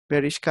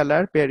bearish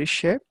color, bearish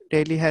shape.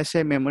 Daily has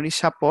a memory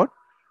support.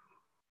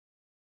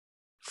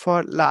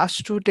 For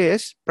last 2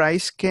 days,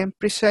 price came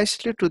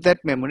precisely to that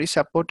memory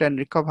support and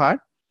recovered.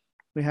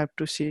 We have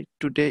to see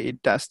today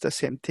it does the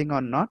same thing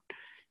or not.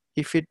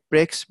 If it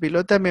breaks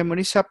below the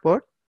memory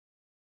support,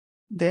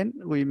 then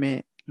we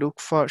may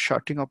look for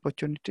shorting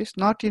opportunities,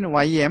 not in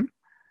YM,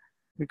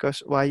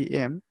 because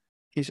YM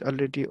is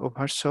already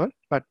oversold,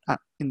 but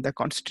in the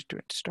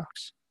constituent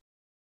stocks.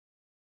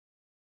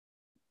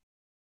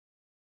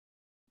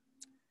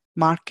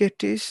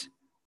 Market is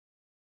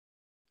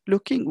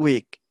looking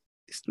weak.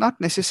 It's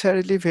not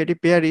necessarily very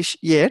bearish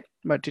yet,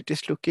 but it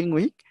is looking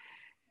weak.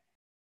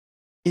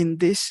 In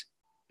this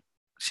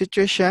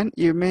situation,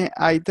 you may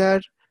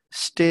either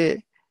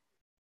stand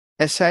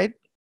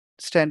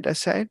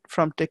aside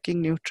from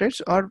taking new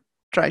trades, or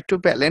try to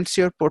balance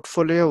your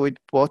portfolio with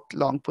both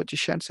long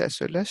positions as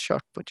well as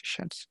short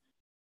positions.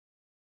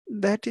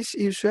 That is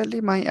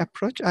usually my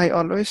approach. I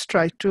always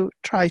try to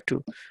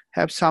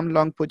have some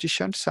long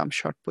positions, some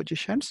short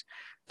positions.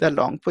 The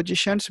long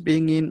positions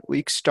being in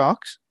weak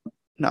stocks.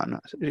 No,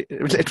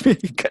 let me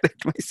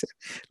correct myself.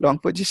 Long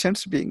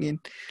positions being in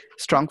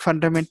strong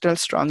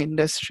fundamentals, strong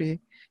industry,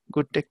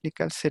 good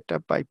technical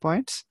setup by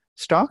points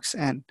stocks,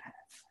 and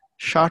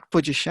short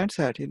positions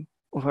are in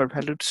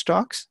overvalued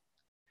stocks,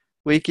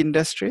 weak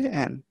industry,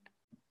 and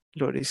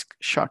low risk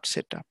short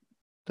setup,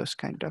 those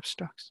kind of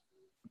stocks.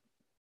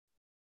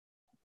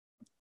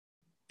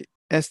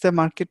 As the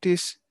market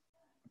is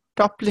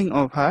toppling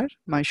over,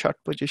 my short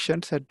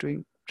positions are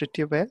doing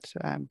pretty well, so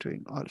I'm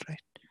doing all right.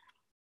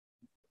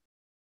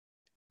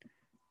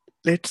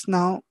 Let's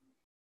now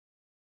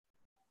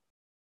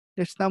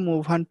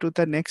move on to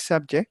the next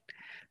subject.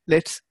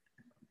 Let's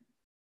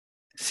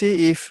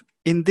see if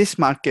in this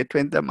market,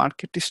 when the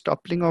market is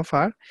toppling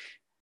over,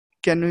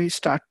 can we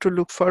start to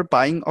look for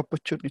buying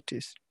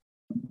opportunities?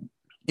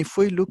 If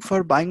we look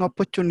for buying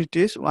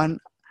opportunities, one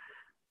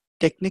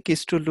technique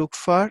is to look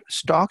for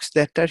stocks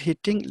that are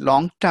hitting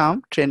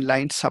long-term trend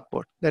line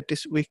support, that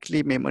is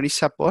weekly memory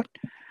support,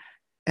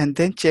 and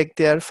then check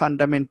their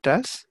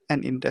fundamentals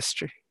and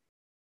industry.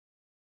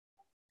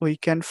 We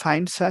can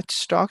find such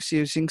stocks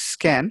using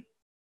scan.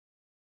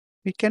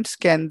 We can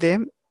scan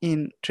them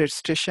in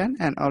TradeStation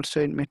and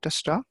also in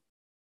MetaStock.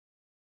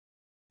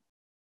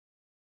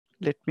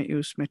 Let me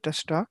use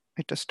MetaStock.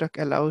 MetaStock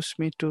allows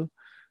me to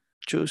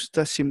choose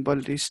the symbol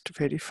list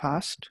very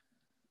fast.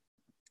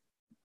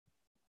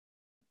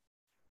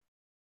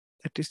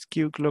 That is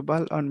Q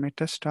Global on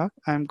MetaStock.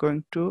 I'm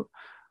going to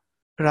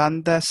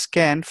run the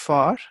scan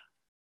for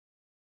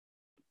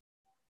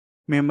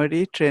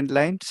memory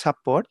trendline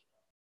support.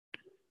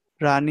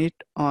 Run it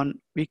on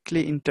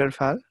weekly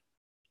interval,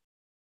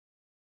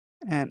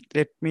 and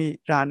let me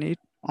run it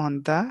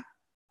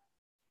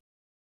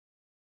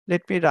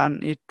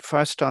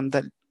first on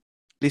the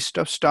list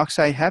of stocks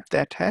I have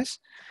that has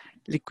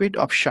liquid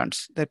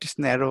options, that is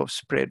narrow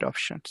spread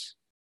options.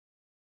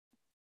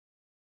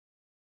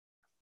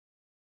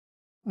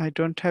 I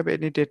don't have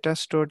any data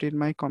stored in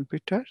my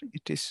computer.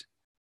 It is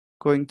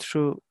going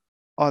through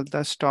all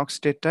the stocks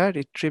data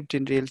retrieved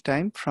in real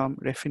time from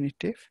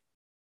Refinitiv.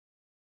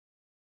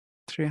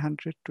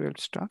 312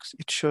 stocks.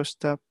 It shows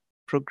the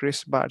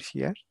progress bar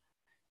here.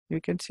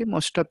 You can see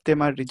most of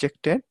them are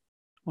rejected.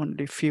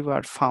 Only few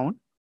are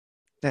found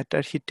that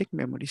are hitting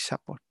memory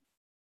support.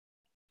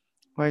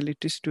 While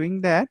it is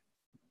doing that,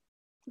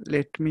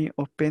 let me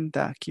open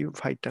the Q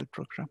Vital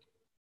program.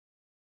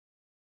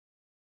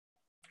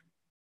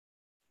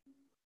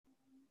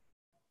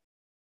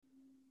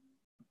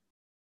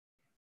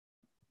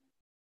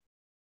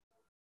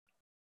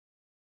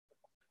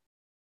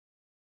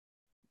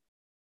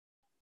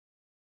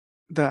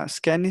 The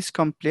scan is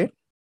complete.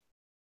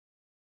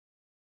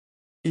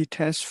 It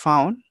has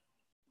found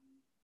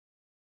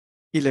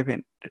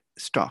 11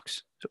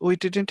 stocks. So we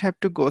didn't have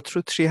to go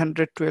through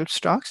 312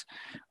 stocks.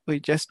 We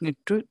just need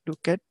to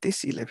look at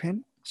these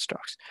 11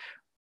 stocks.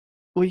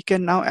 We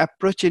can now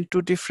approach in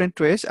two different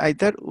ways.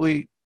 Either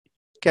we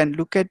can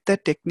look at the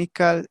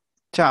technical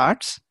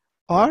charts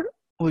or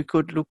we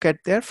could look at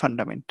their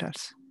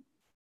fundamentals.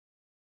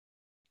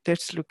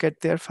 Let's look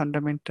at their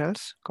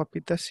fundamentals.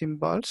 Copy the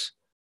symbols.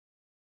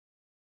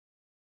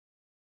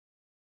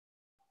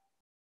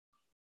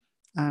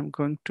 I'm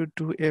going to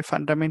do a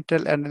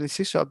fundamental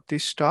analysis of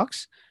these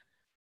stocks.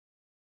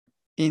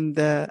 In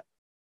the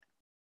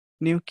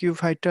new Q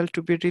Vital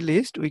to be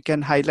released, we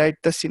can highlight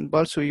the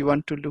symbols we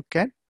want to look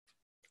at.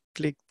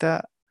 Click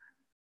the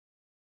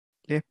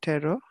left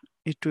arrow.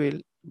 It will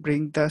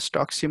bring the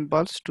stock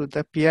symbols to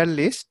the peer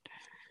list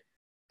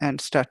and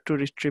start to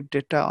retrieve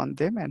data on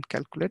them and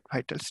calculate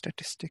vital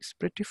statistics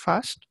pretty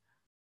fast,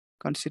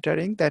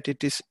 considering that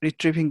it is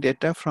retrieving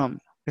data from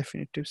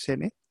Refinitiv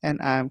Zenith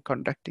and I am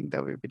conducting the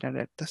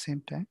webinar at the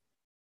same time.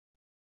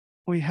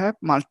 We have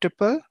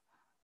multiple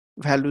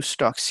value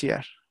stocks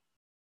here.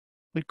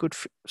 We could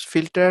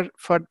filter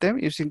for them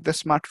using the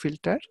smart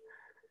filter,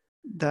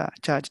 the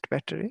charged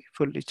battery,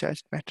 fully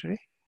charged battery.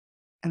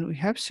 And we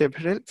have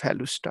several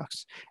value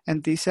stocks.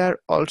 And these are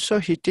also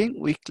hitting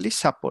weekly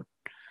support.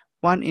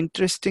 One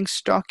interesting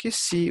stock is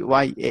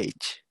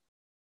CYH.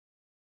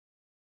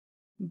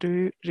 Do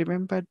you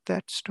remember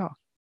that stock?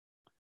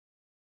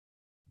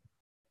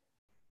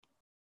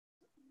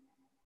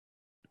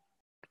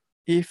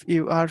 If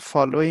you are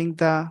following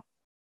the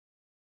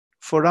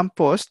forum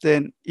post,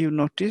 then you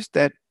notice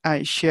that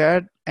I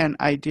shared an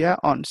idea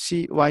on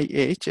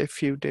CYH a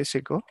few days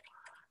ago.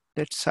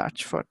 Let's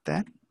search for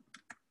that.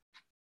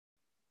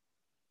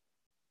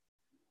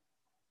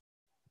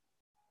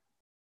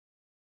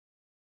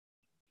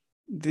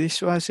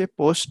 This was a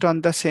post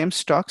on the same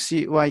stock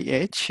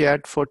CYH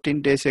shared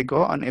 14 days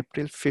ago on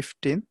April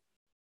 15th,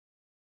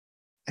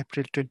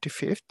 April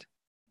 25th.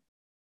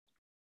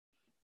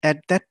 At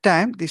that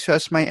time, this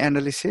was my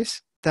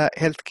analysis. The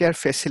healthcare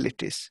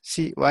facilities,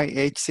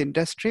 CYH's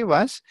industry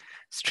was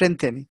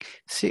strengthening.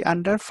 See,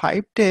 under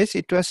 5 days,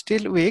 it was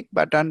still weak,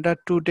 but under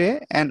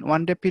 2-day and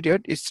 1-day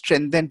period, it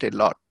strengthened a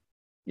lot.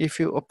 If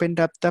you opened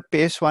up the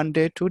page 1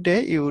 day, 2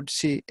 day, you would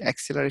see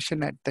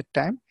acceleration at that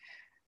time.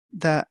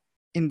 The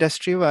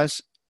industry was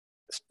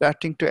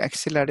starting to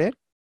accelerate.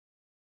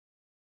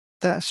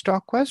 The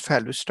stock was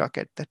value stock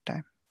at that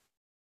time.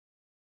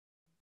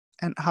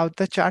 And how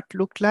the chart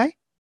looked like?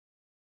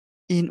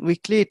 In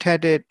weekly, it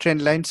had a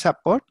trend line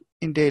support.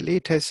 In daily,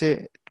 it has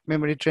a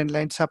memory trend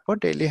line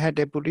support. Daily had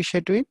a bullish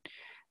headwind.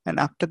 And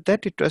after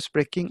that, it was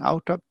breaking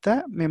out of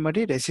the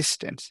memory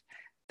resistance.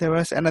 There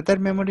was another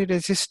memory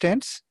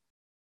resistance.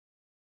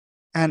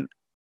 And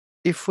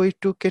if we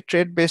took a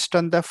trade based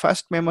on the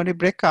first memory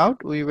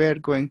breakout, we were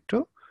going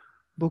to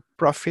book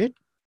profit,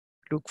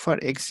 look for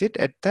exit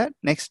at the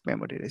next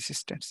memory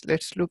resistance.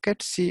 Let's look at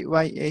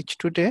CYH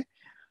today.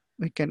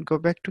 We can go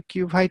back to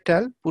Q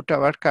Vital, put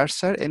our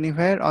cursor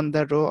anywhere on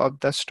the row of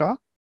the stock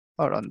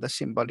or on the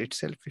symbol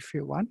itself if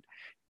you want.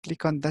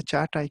 Click on the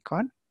chart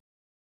icon.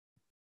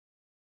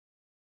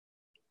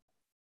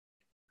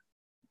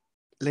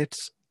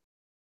 Let's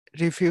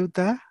review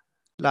the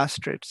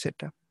last trade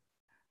setup.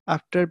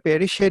 After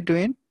bearish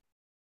headwind,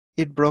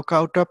 it broke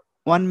out of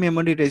one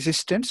memory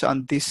resistance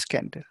on this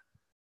candle.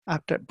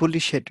 After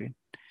bullish headwind,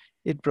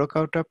 it broke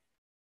out of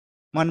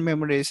one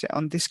memory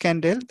on this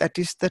candle. That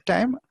is the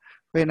time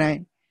when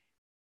I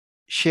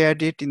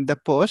shared it in the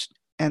post,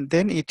 and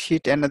then it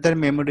hit another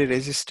memory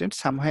resistance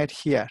somewhere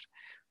here.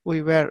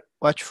 We were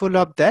watchful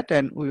of that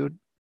and we would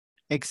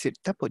exit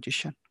the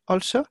position.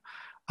 Also,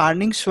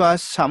 earnings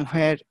was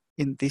somewhere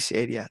in this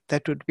area.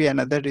 That would be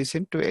another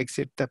reason to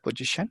exit the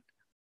position.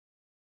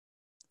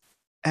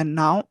 And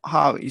now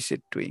how is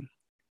it doing?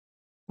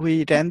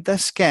 We ran the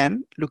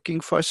scan looking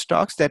for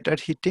stocks that are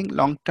hitting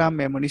long-term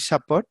memory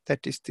support,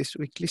 that is this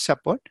weekly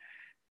support.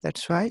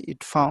 That's why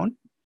it found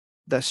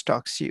the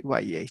stock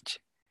CYH.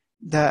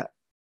 The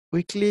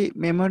weekly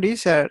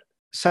memories are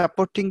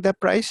supporting the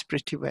price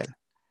pretty well.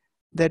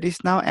 There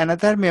is now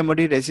another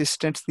memory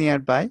resistance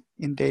nearby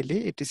in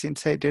daily. It is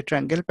inside a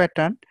triangle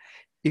pattern.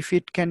 If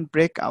it can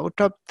break out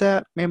of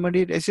the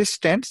memory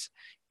resistance,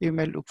 you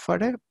may look for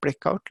a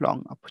breakout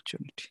long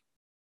opportunity.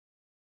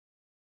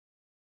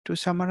 To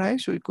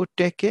summarize, we could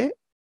take a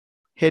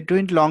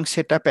headwind long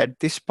setup at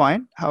this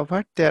point.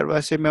 However, there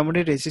was a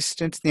memory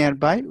resistance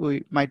nearby.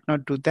 We might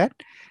not do that.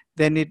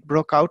 Then it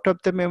broke out of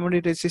the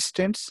memory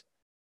resistance.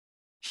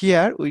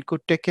 Here we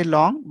could take a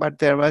long, but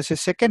there was a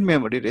second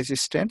memory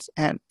resistance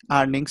and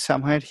earnings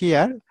somewhere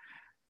here.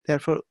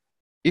 Therefore,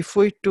 if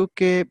we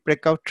took a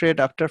breakout trade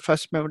after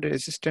first memory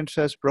resistance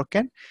was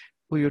broken,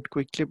 we would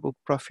quickly book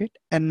profit.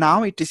 And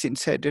now it is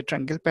inside a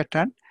triangle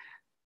pattern.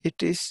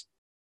 It is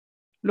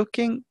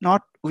looking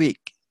not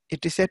weak.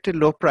 It is at a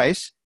low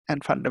price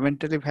and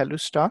fundamentally value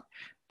stock.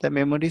 The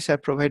memories are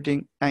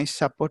providing nice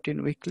support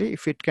in weekly.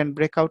 If it can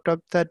break out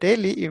of the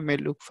daily, you may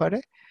look for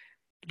a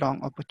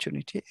long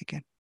opportunity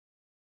again.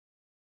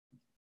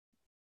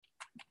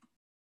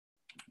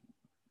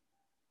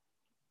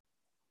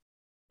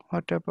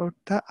 What about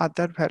the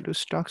other value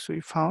stocks we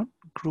found?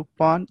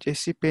 Groupon,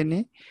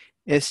 JCPenney,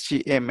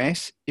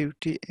 SGMS,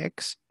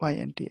 UTX,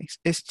 YNTX.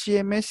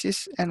 SGMS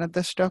is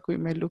another stock we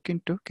may look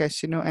into,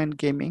 casino and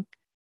gaming.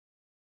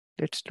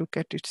 Let's look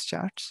at its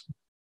charts.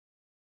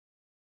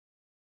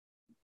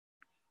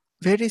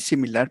 Very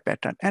similar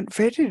pattern and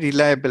very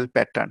reliable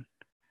pattern.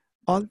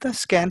 All the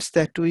scans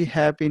that we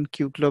have in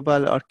Q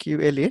Global or Q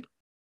Elite,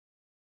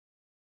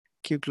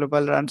 Q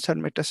Global runs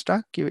on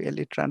Metastock, Q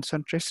Elite runs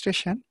on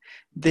TradeStation,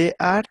 they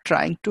are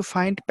trying to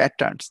find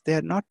patterns. They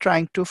are not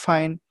trying to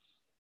find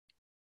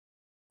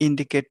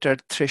indicator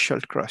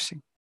threshold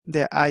crossing.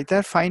 They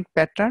either find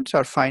patterns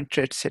or find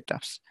trade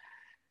setups.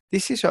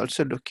 This is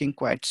also looking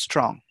quite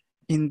strong.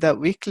 In the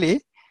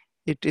weekly,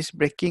 it is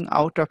breaking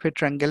out of a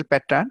triangle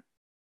pattern.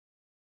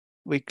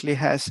 Weekly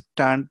has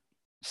turned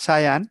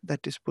cyan,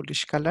 that is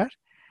bullish color.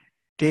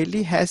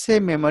 Daily has a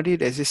memory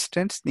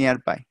resistance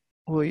nearby.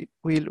 We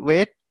will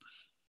wait,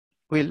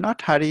 will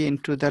not hurry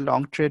into the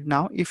long trade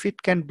now. If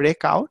it can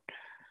break out,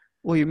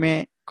 we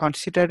may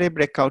consider a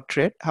breakout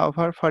trade.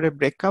 However, for a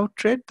breakout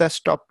trade, the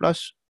stop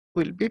loss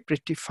will be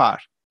pretty far,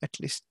 at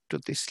least to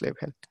this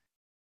level.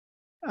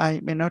 I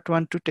may not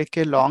want to take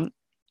a long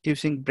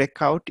using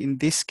breakout in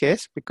this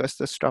case because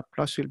the stop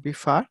loss will be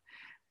far.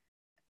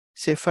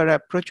 Safer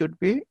approach would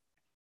be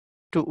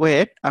to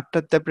wait after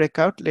the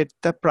breakout, let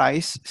the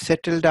price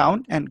settle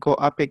down and go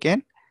up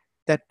again.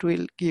 That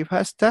will give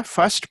us the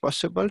first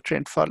possible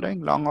trend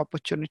following long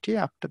opportunity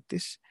after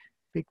this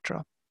big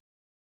drop.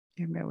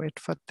 You may wait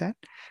for that.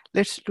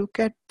 Let's look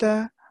at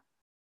the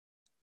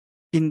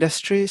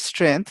industry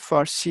strength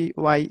for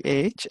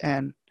CYH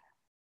and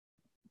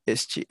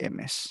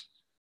SGMS.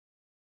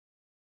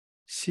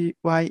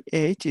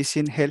 CYH is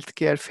in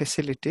healthcare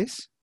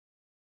facilities.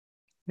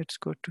 Let's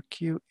go to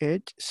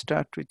QH,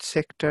 start with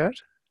sector.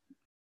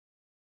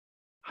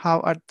 How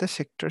are the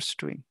sectors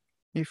doing?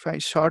 If I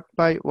sort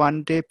by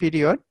 1 day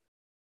period,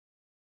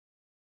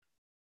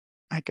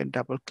 I can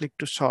double click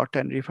to sort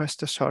and reverse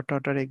the sort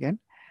order again.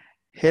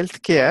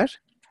 Healthcare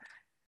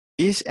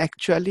is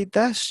actually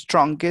the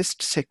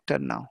strongest sector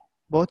now,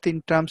 both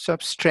in terms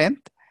of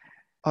strength,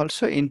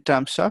 also in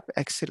terms of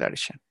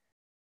acceleration.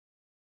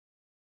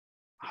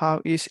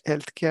 How is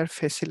healthcare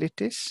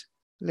facilities?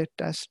 Let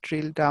us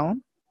drill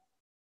down.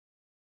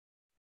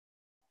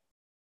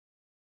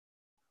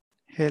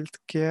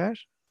 Healthcare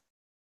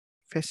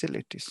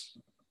facilities.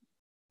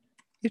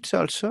 It's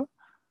also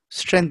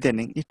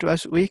strengthening. It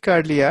was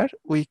weaker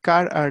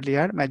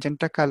earlier,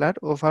 magenta color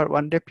over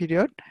 1 day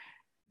period.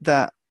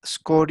 The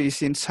score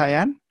is in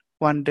cyan.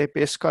 1 day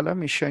pace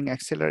column is showing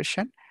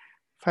acceleration.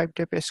 5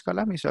 day pace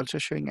column is also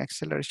showing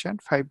acceleration.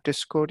 5 day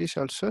score is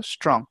also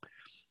strong.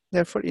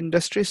 Therefore,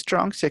 industry is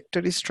strong, sector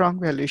is strong,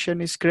 valuation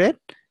is great.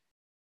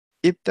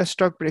 If the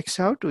stock breaks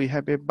out, we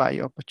have a buy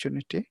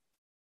opportunity.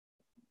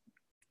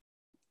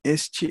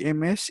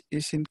 SGMS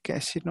is in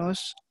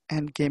casinos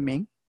and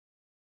gaming.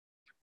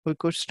 We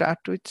could start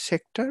with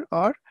sector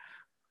or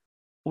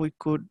we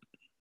could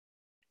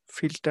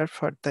filter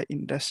for the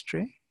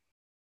industry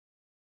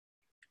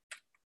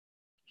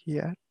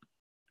here.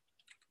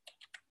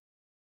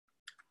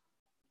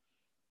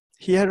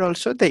 Here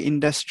also the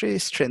industry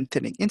is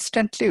strengthening.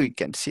 Instantly we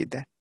can see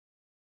that.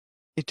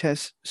 It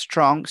has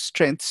strong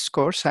strength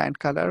score, cyan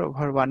color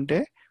over 1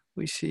 day.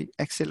 We see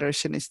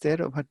acceleration is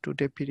there over 2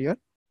 day period.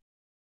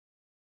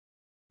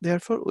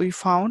 Therefore, we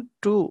found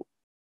 2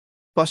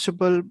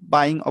 possible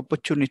buying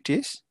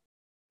opportunities.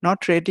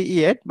 Not ready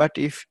yet, but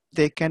if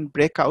they can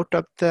break out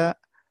of the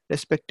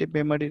respective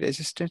memory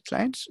resistance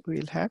lines,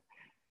 we'll have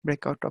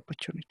breakout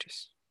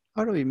opportunities.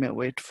 Or we may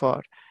wait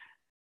for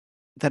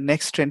the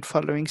next trend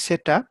following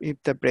setup if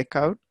the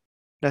breakout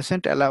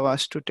doesn't allow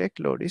us to take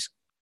low risk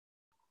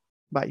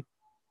buy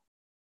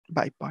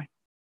point.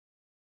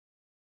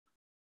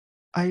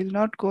 I will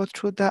not go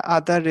through the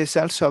other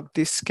results of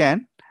this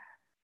scan.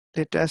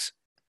 Let us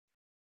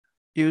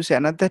use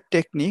another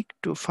technique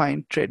to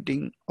find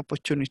trading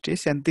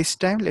opportunities, and this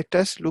time let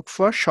us look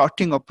for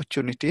shorting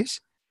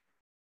opportunities.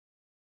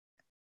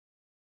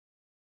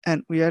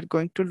 And we are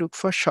going to look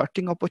for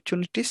shorting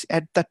opportunities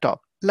at the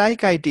top,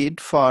 like I did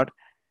for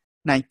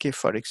Nike,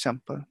 for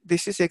example.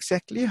 This is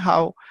exactly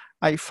how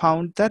I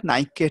found the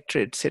Nike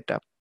trade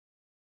setup.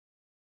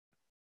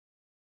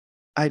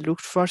 I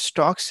looked for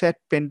stocks at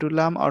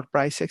pendulum or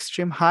price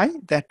extreme high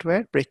that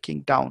were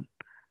breaking down.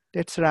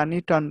 Let's run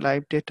it on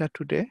live data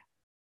today.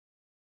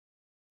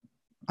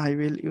 I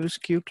will use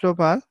Q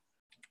Global.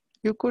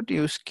 You could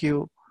use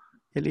Q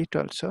Elite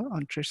also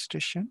on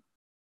TradeStation.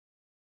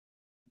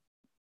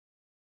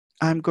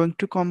 I'm going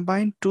to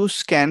combine 2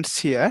 scans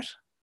here.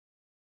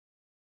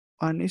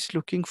 One is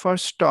looking for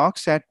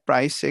stocks at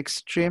price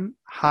extreme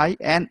high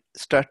and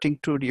starting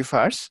to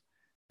reverse.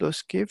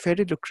 Those give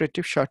very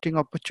lucrative shorting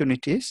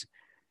opportunities.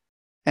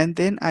 And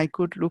then I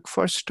could look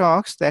for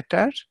stocks that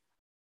are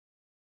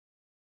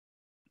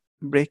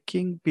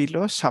breaking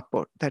below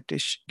support, that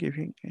is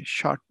giving a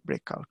short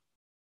breakout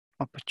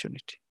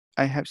opportunity.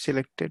 I have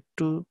selected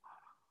two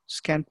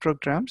scan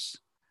programs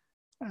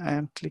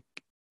and click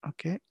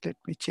OK. Let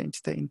me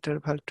change the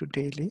interval to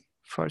daily.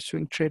 For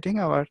swing trading,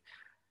 our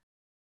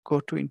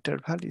go-to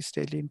interval is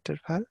daily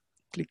interval.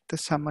 Click the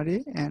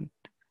summary and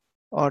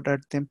order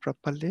them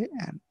properly.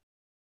 And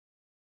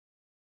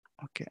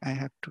OK, I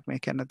have to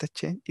make another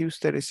change. Use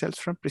the results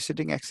from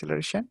preceding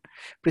exploration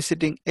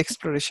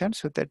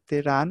so that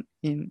they run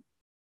in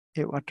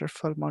a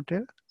waterfall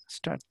model.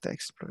 Start the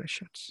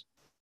explorations.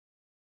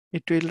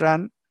 It will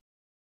run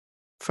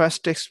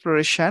first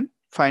exploration,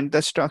 find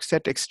the stocks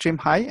at extreme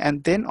high,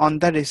 and then on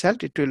the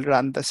result, it will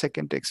run the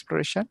second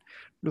exploration,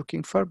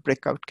 looking for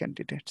breakout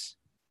candidates.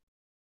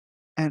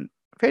 And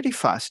very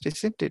fast,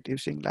 isn't it,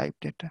 using live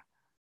data?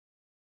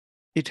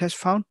 It has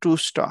found two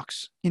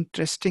stocks.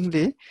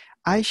 Interestingly,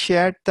 I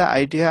shared the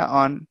idea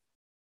on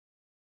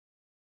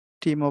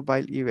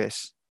T-Mobile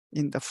US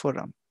in the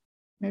forum,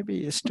 maybe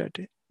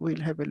yesterday.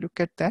 We'll have a look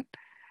at that.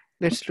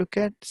 Let's look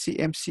at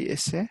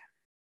CMCSA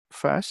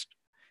first.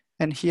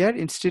 And here,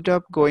 instead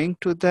of going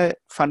to the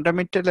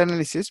fundamental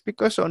analysis,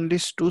 because only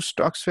two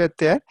stocks were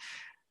there,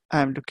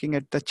 I'm looking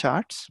at the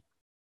charts.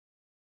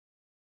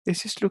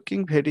 This is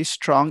looking very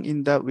strong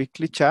in the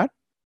weekly chart.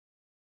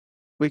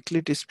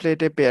 Weekly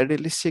displayed a bear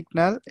release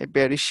signal, a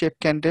bearish shape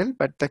candle,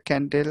 but the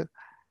candle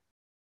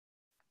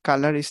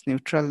color is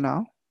neutral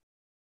now,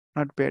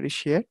 not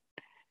bearish yet.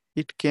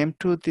 It came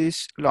to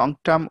this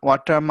long-term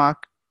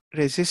watermark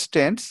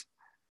resistance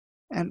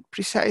and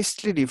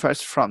precisely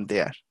reversed from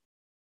there.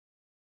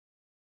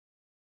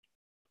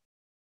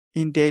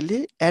 In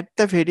daily, at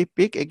the very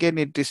peak, again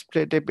it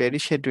displayed a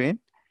bearish headwind.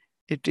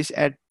 It is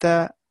at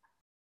the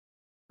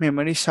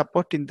memory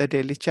support in the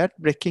daily chart,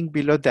 breaking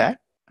below that.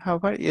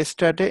 However,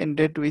 yesterday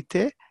ended with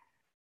a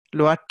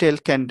lower tail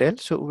candle,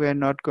 so we are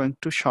not going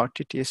to short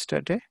it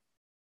yesterday.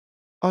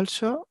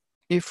 Also,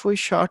 if we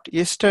shorted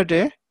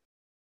yesterday,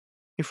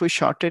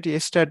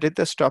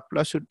 the stop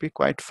loss would be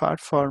quite far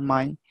for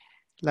my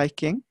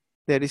liking.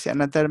 There is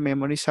another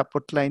memory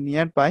support line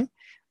nearby.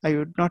 I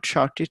would not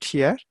short it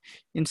here.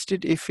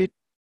 Instead, if it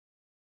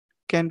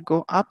can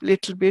go up a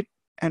little bit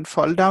and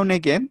fall down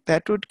again,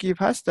 that would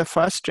give us the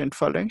first trend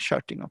following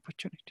shorting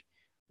opportunity.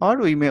 Or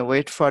we may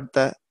wait for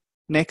the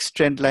next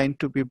trend line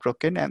to be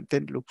broken and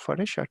then look for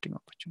a shorting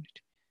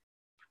opportunity.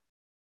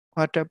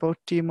 What about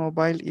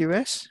T-Mobile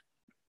US?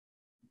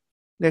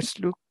 Let's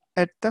look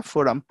at the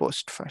forum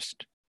post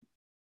first.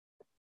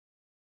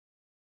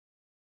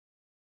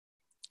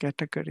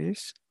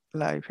 Categories,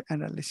 live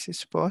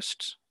analysis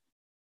posts.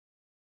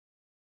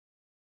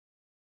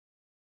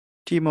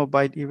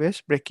 T-Mobile US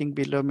breaking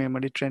below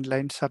memory trend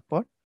line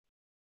support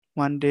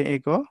 1 day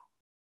ago,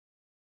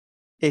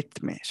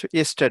 8th May. So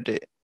yesterday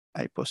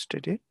I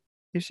posted it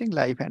using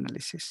live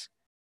analysis.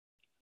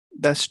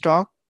 The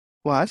stock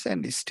was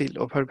and is still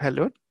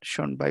overvalued,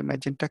 shown by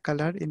magenta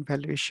color in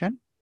valuation.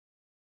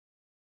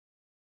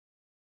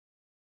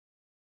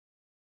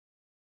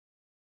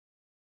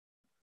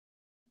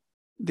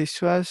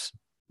 This was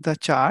the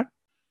chart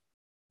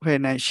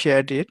when I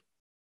shared it.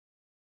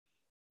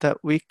 The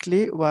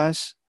weekly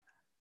was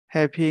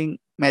having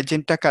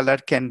magenta color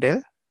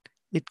candle.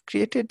 It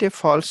created a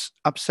false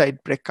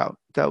upside breakout.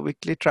 The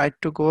weekly tried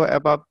to go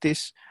above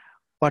this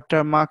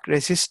watermark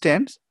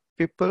resistance.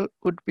 People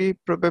would be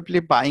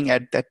probably buying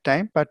at that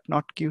time, but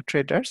not Q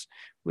traders.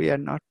 We are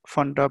not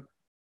fond of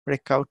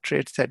breakout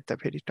trades at the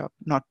very top,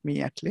 not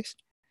me at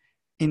least.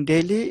 In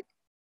daily,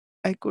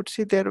 I could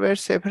see there were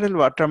several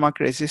watermark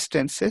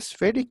resistances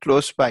very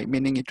close by,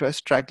 meaning it was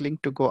struggling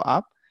to go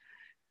up.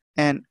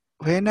 And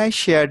when I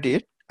shared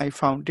it, I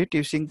found it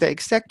using the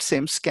exact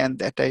same scan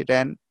that I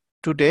ran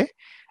today.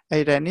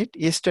 I ran it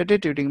yesterday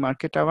during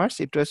market hours.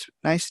 It was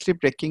nicely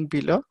breaking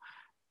below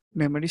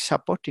memory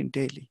support in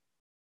daily.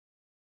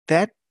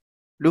 That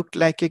looked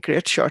like a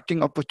great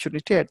shorting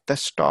opportunity at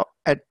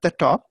the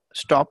top.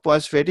 Stop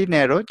was very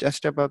narrow,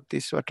 just above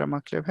this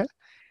watermark level.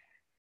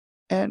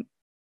 And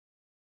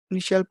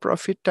initial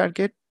profit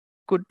target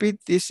could be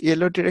this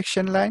yellow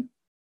direction line,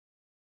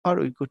 or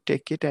we could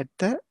take it at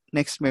the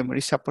next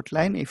memory support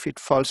line if it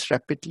falls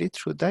rapidly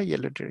through the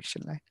yellow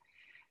direction line.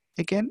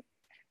 Again,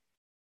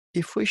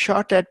 if we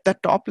short at the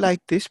top like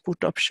this,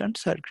 put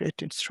options are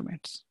great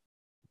instruments.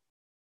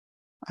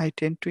 I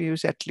tend to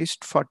use at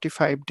least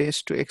 45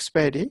 days to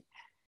expiry.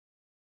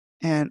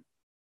 And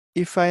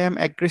if I am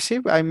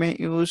aggressive, I may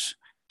use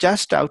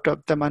just out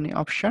of the money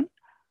option.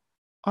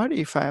 Or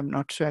if I am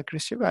not so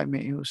aggressive, I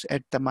may use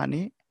at the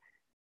money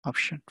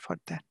option for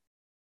that.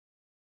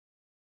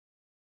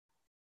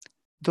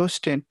 Those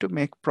tend to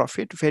make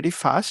profit very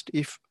fast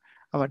if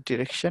our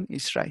direction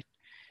is right.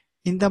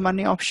 In the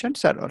money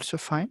options are also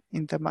fine.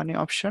 In the money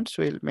options,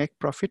 we'll make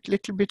profit a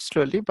little bit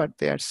slowly, but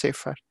they are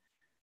safer.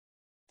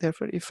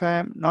 Therefore, if I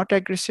am not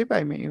aggressive,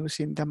 I may use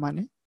in the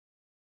money.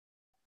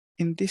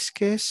 In this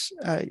case,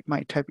 I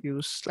might have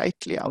used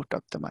slightly out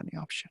of the money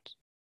options.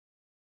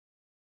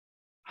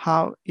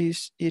 How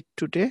is it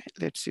today?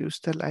 Let's use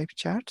the live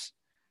charts.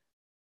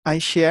 I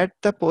shared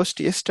the post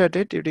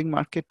yesterday during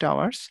market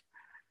hours.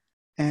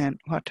 And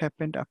what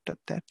happened after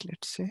that,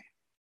 let's say.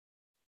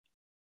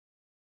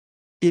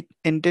 it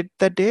ended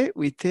the day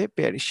with a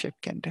bearish shape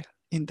candle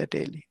in the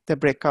daily. The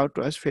breakout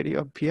was very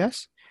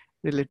obvious.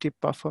 Relative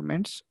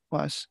performance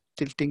was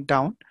tilting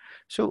down.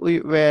 So we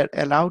were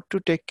allowed to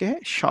take a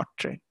short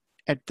trade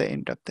at the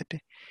end of the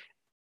day.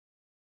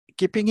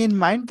 Keeping in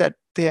mind that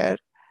there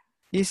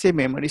is a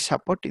memory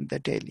support in the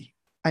daily.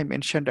 I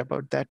mentioned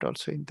about that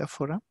also in the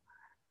forum.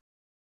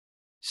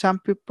 Some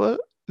people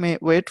may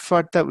wait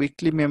for the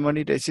weekly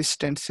memory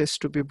resistances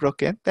to be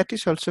broken. That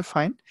is also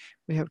fine.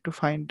 We have to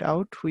find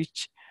out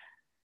which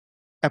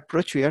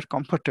approach we are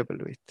comfortable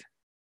with.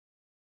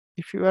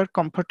 If you are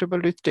comfortable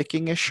with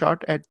taking a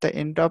shot at the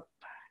end of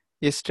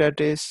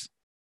yesterday's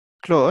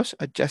close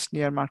or just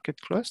near market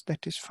close,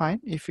 that is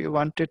fine. If you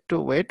wanted to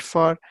wait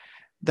for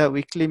the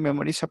weekly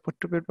memory support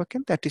to be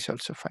broken, that is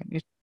also fine.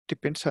 It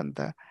depends on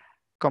the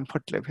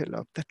comfort level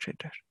of the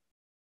trader.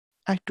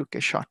 I took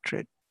a short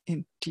trade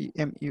in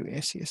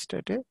TMUS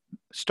yesterday.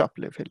 Stop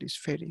level is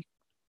very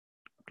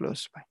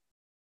close by.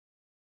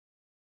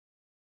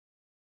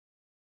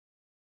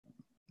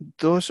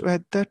 Those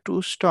were the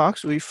two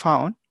stocks we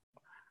found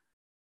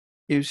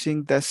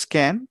using the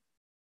scan,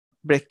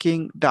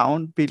 breaking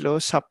down below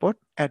support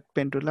at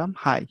pendulum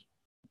high.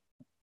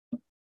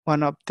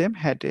 One of them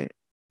had a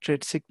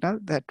trade signal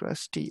that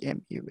was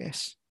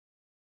TMUS.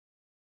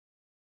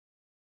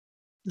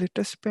 Let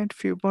us spend a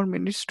few more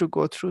minutes to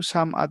go through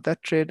some other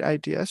trade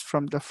ideas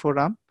from the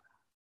forum.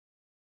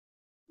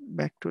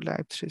 Back to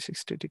live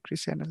 360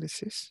 degrees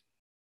analysis.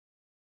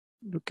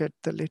 Look at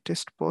the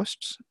latest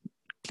posts,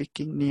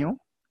 clicking new.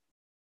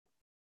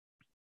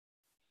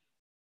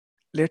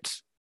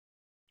 Let's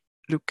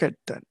look at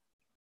the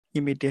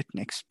immediate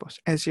next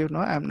post. As you know,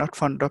 I'm not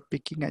fond of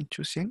picking and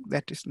choosing.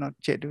 That is not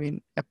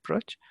genuine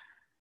approach.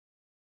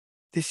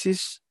 This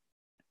is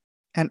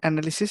an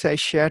analysis I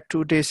shared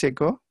 2 days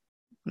ago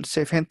on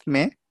 7th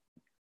May.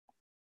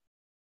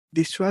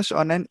 This was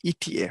on an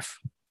ETF,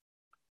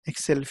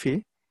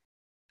 XLV.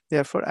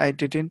 Therefore, I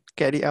didn't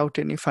carry out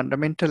any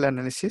fundamental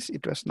analysis.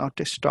 It was not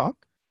a stock.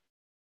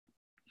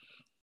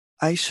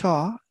 I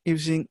saw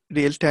using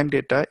real-time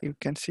data, you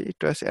can see it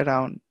was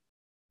around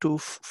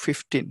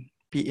 2:15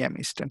 p.m.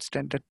 Eastern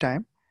Standard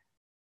Time.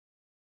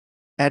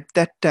 At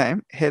that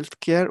time,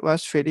 healthcare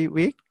was very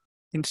weak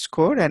in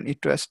score and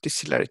it was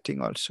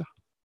decelerating also.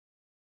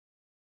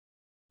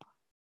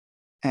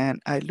 And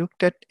I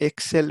looked at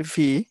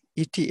XLV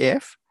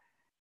ETF.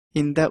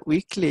 In the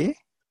weekly,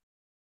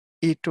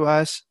 it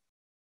was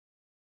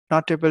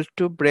not able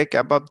to break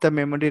above the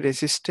memory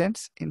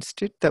resistance.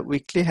 Instead, the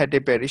weekly had a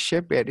bearish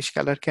shape, bearish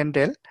color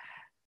candle.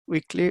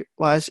 Weekly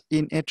was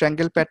in a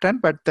triangle pattern,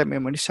 but the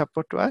memory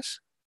support was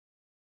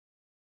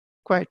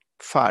quite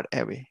far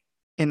away,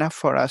 enough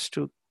for us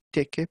to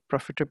take a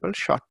profitable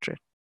short trade.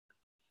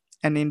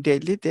 And in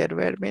daily, there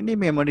were many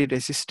memory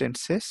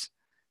resistances.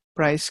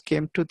 Price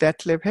came to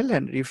that level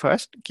and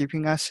reversed,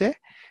 giving us a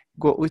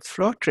go with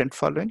flow trend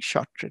following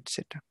short trade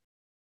setup.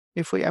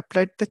 If we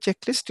applied the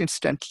checklist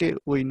instantly,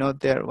 we know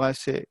there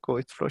was a go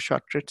with flow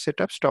short trade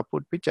setup. Stop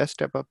would be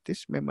just above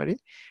this memory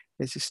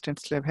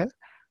resistance level.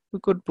 We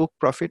could book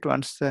profit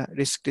once the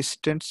risk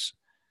distance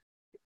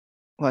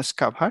was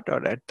covered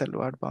or at the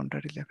lower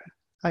boundary level.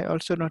 I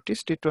also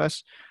noticed it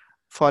was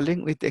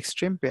falling with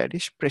extreme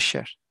bearish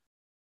pressure.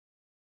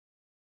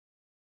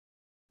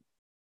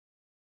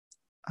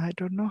 I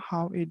don't know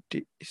how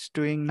it is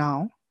doing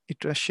now.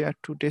 It was shared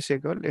 2 days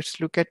ago.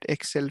 Let's look at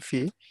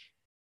XLV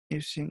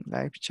using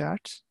live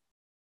charts.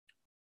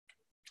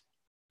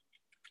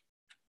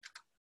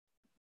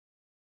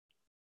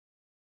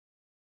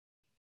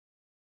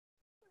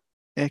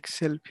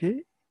 XLV,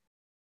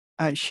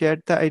 I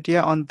shared the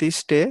idea on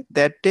this day.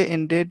 That day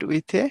ended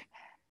with a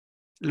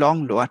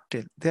long lower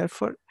tail.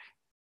 Therefore,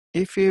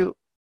 if you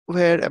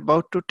were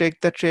about to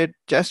take the trade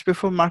just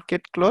before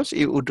market close,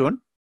 you wouldn't,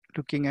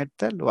 looking at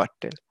the lower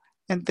tail.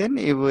 And then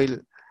you will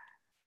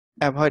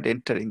avoid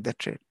entering the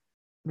trade,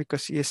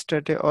 because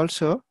yesterday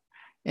also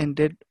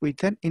ended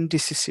with an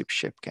indecisive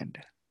shape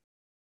candle.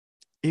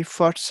 If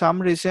for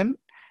some reason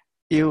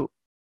you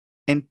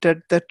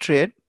entered the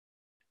trade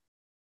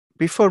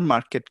before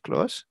market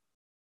close,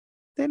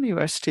 then you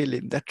are still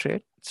in the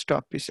trade.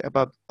 Stop is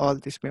above all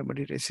these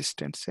memory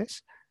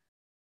resistances.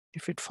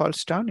 If it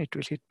falls down, it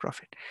will hit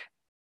profit.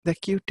 The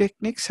Q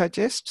technique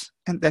suggests,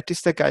 and that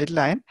is the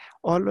guideline,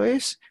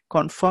 always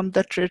confirm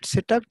the trade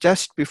setup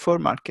just before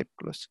market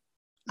close.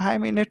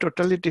 I'm in a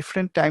totally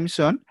different time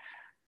zone.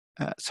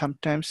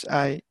 Sometimes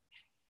I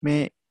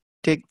may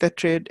take the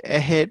trade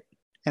ahead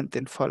and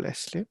then fall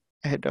asleep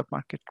ahead of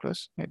market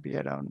close, maybe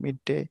around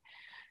midday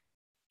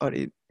or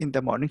in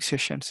the morning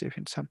sessions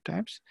even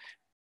sometimes.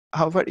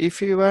 However,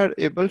 if you are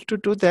able to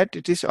do that,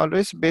 it is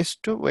always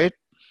best to wait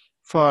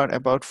for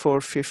about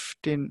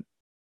 4:15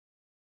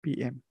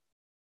 p.m.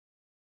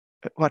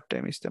 What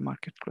time is the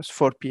market close?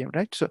 4 p.m.,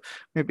 right? So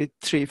maybe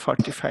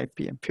 3:45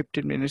 p.m.,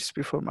 15 minutes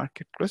before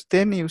market close.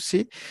 Then you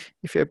see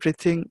if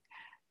everything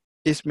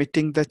is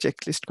meeting the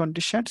checklist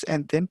conditions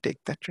and then take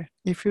the trade.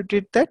 If you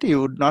did that,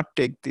 you would not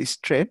take this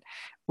trade.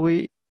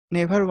 We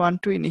never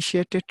want to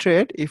initiate a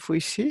trade if we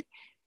see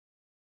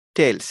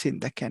tails in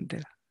the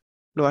candle.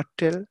 Lower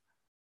tail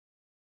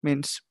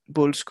means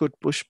bulls could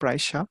push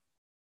price up.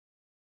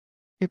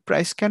 If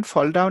price can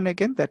fall down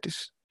again, that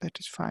is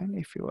fine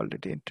if you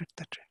already entered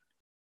the trade.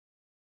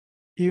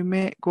 You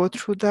may go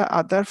through the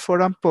other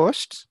forum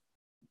posts.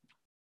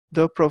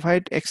 They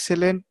provide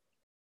excellent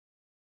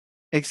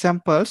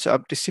examples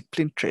of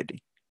disciplined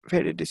trading.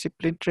 Very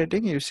disciplined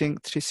trading using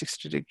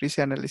 360 degrees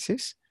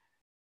analysis,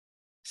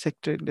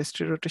 sector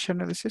industry rotation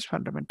analysis,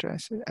 fundamental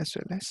analysis, as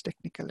well as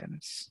technical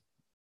analysis.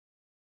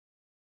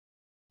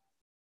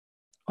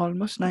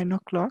 Almost 9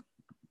 o'clock.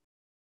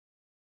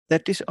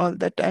 That is all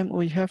the time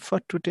we have for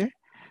today.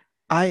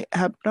 I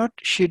have not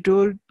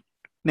scheduled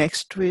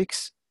next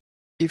week's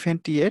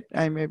event yet.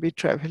 I may be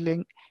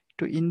traveling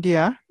to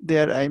India.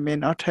 There I may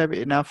not have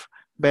enough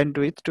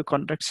bandwidth to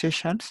conduct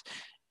sessions.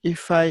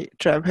 If I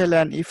travel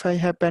and if I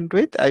have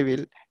bandwidth, I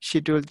will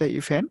schedule the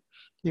event.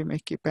 You may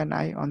keep an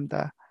eye on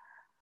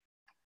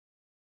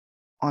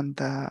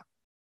the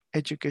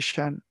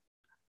education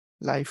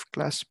live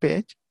class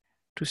page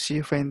to see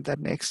when the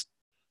next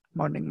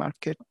morning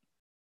market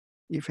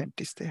event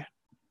is there.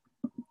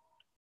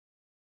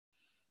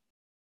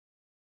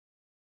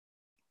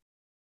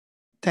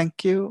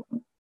 Thank you.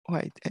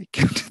 Why I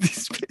came to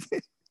this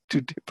page?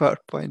 Today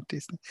PowerPoint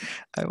is,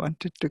 I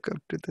wanted to come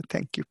to the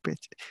thank you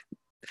page.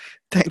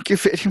 Thank you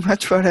very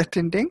much for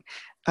attending.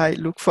 I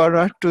look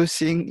forward to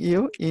seeing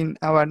you in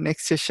our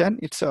next session.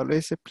 It's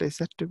always a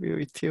pleasure to be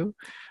with you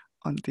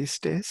on these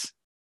days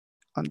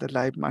on the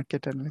live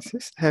market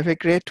analysis. Have a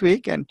great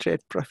week and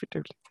trade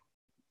profitably.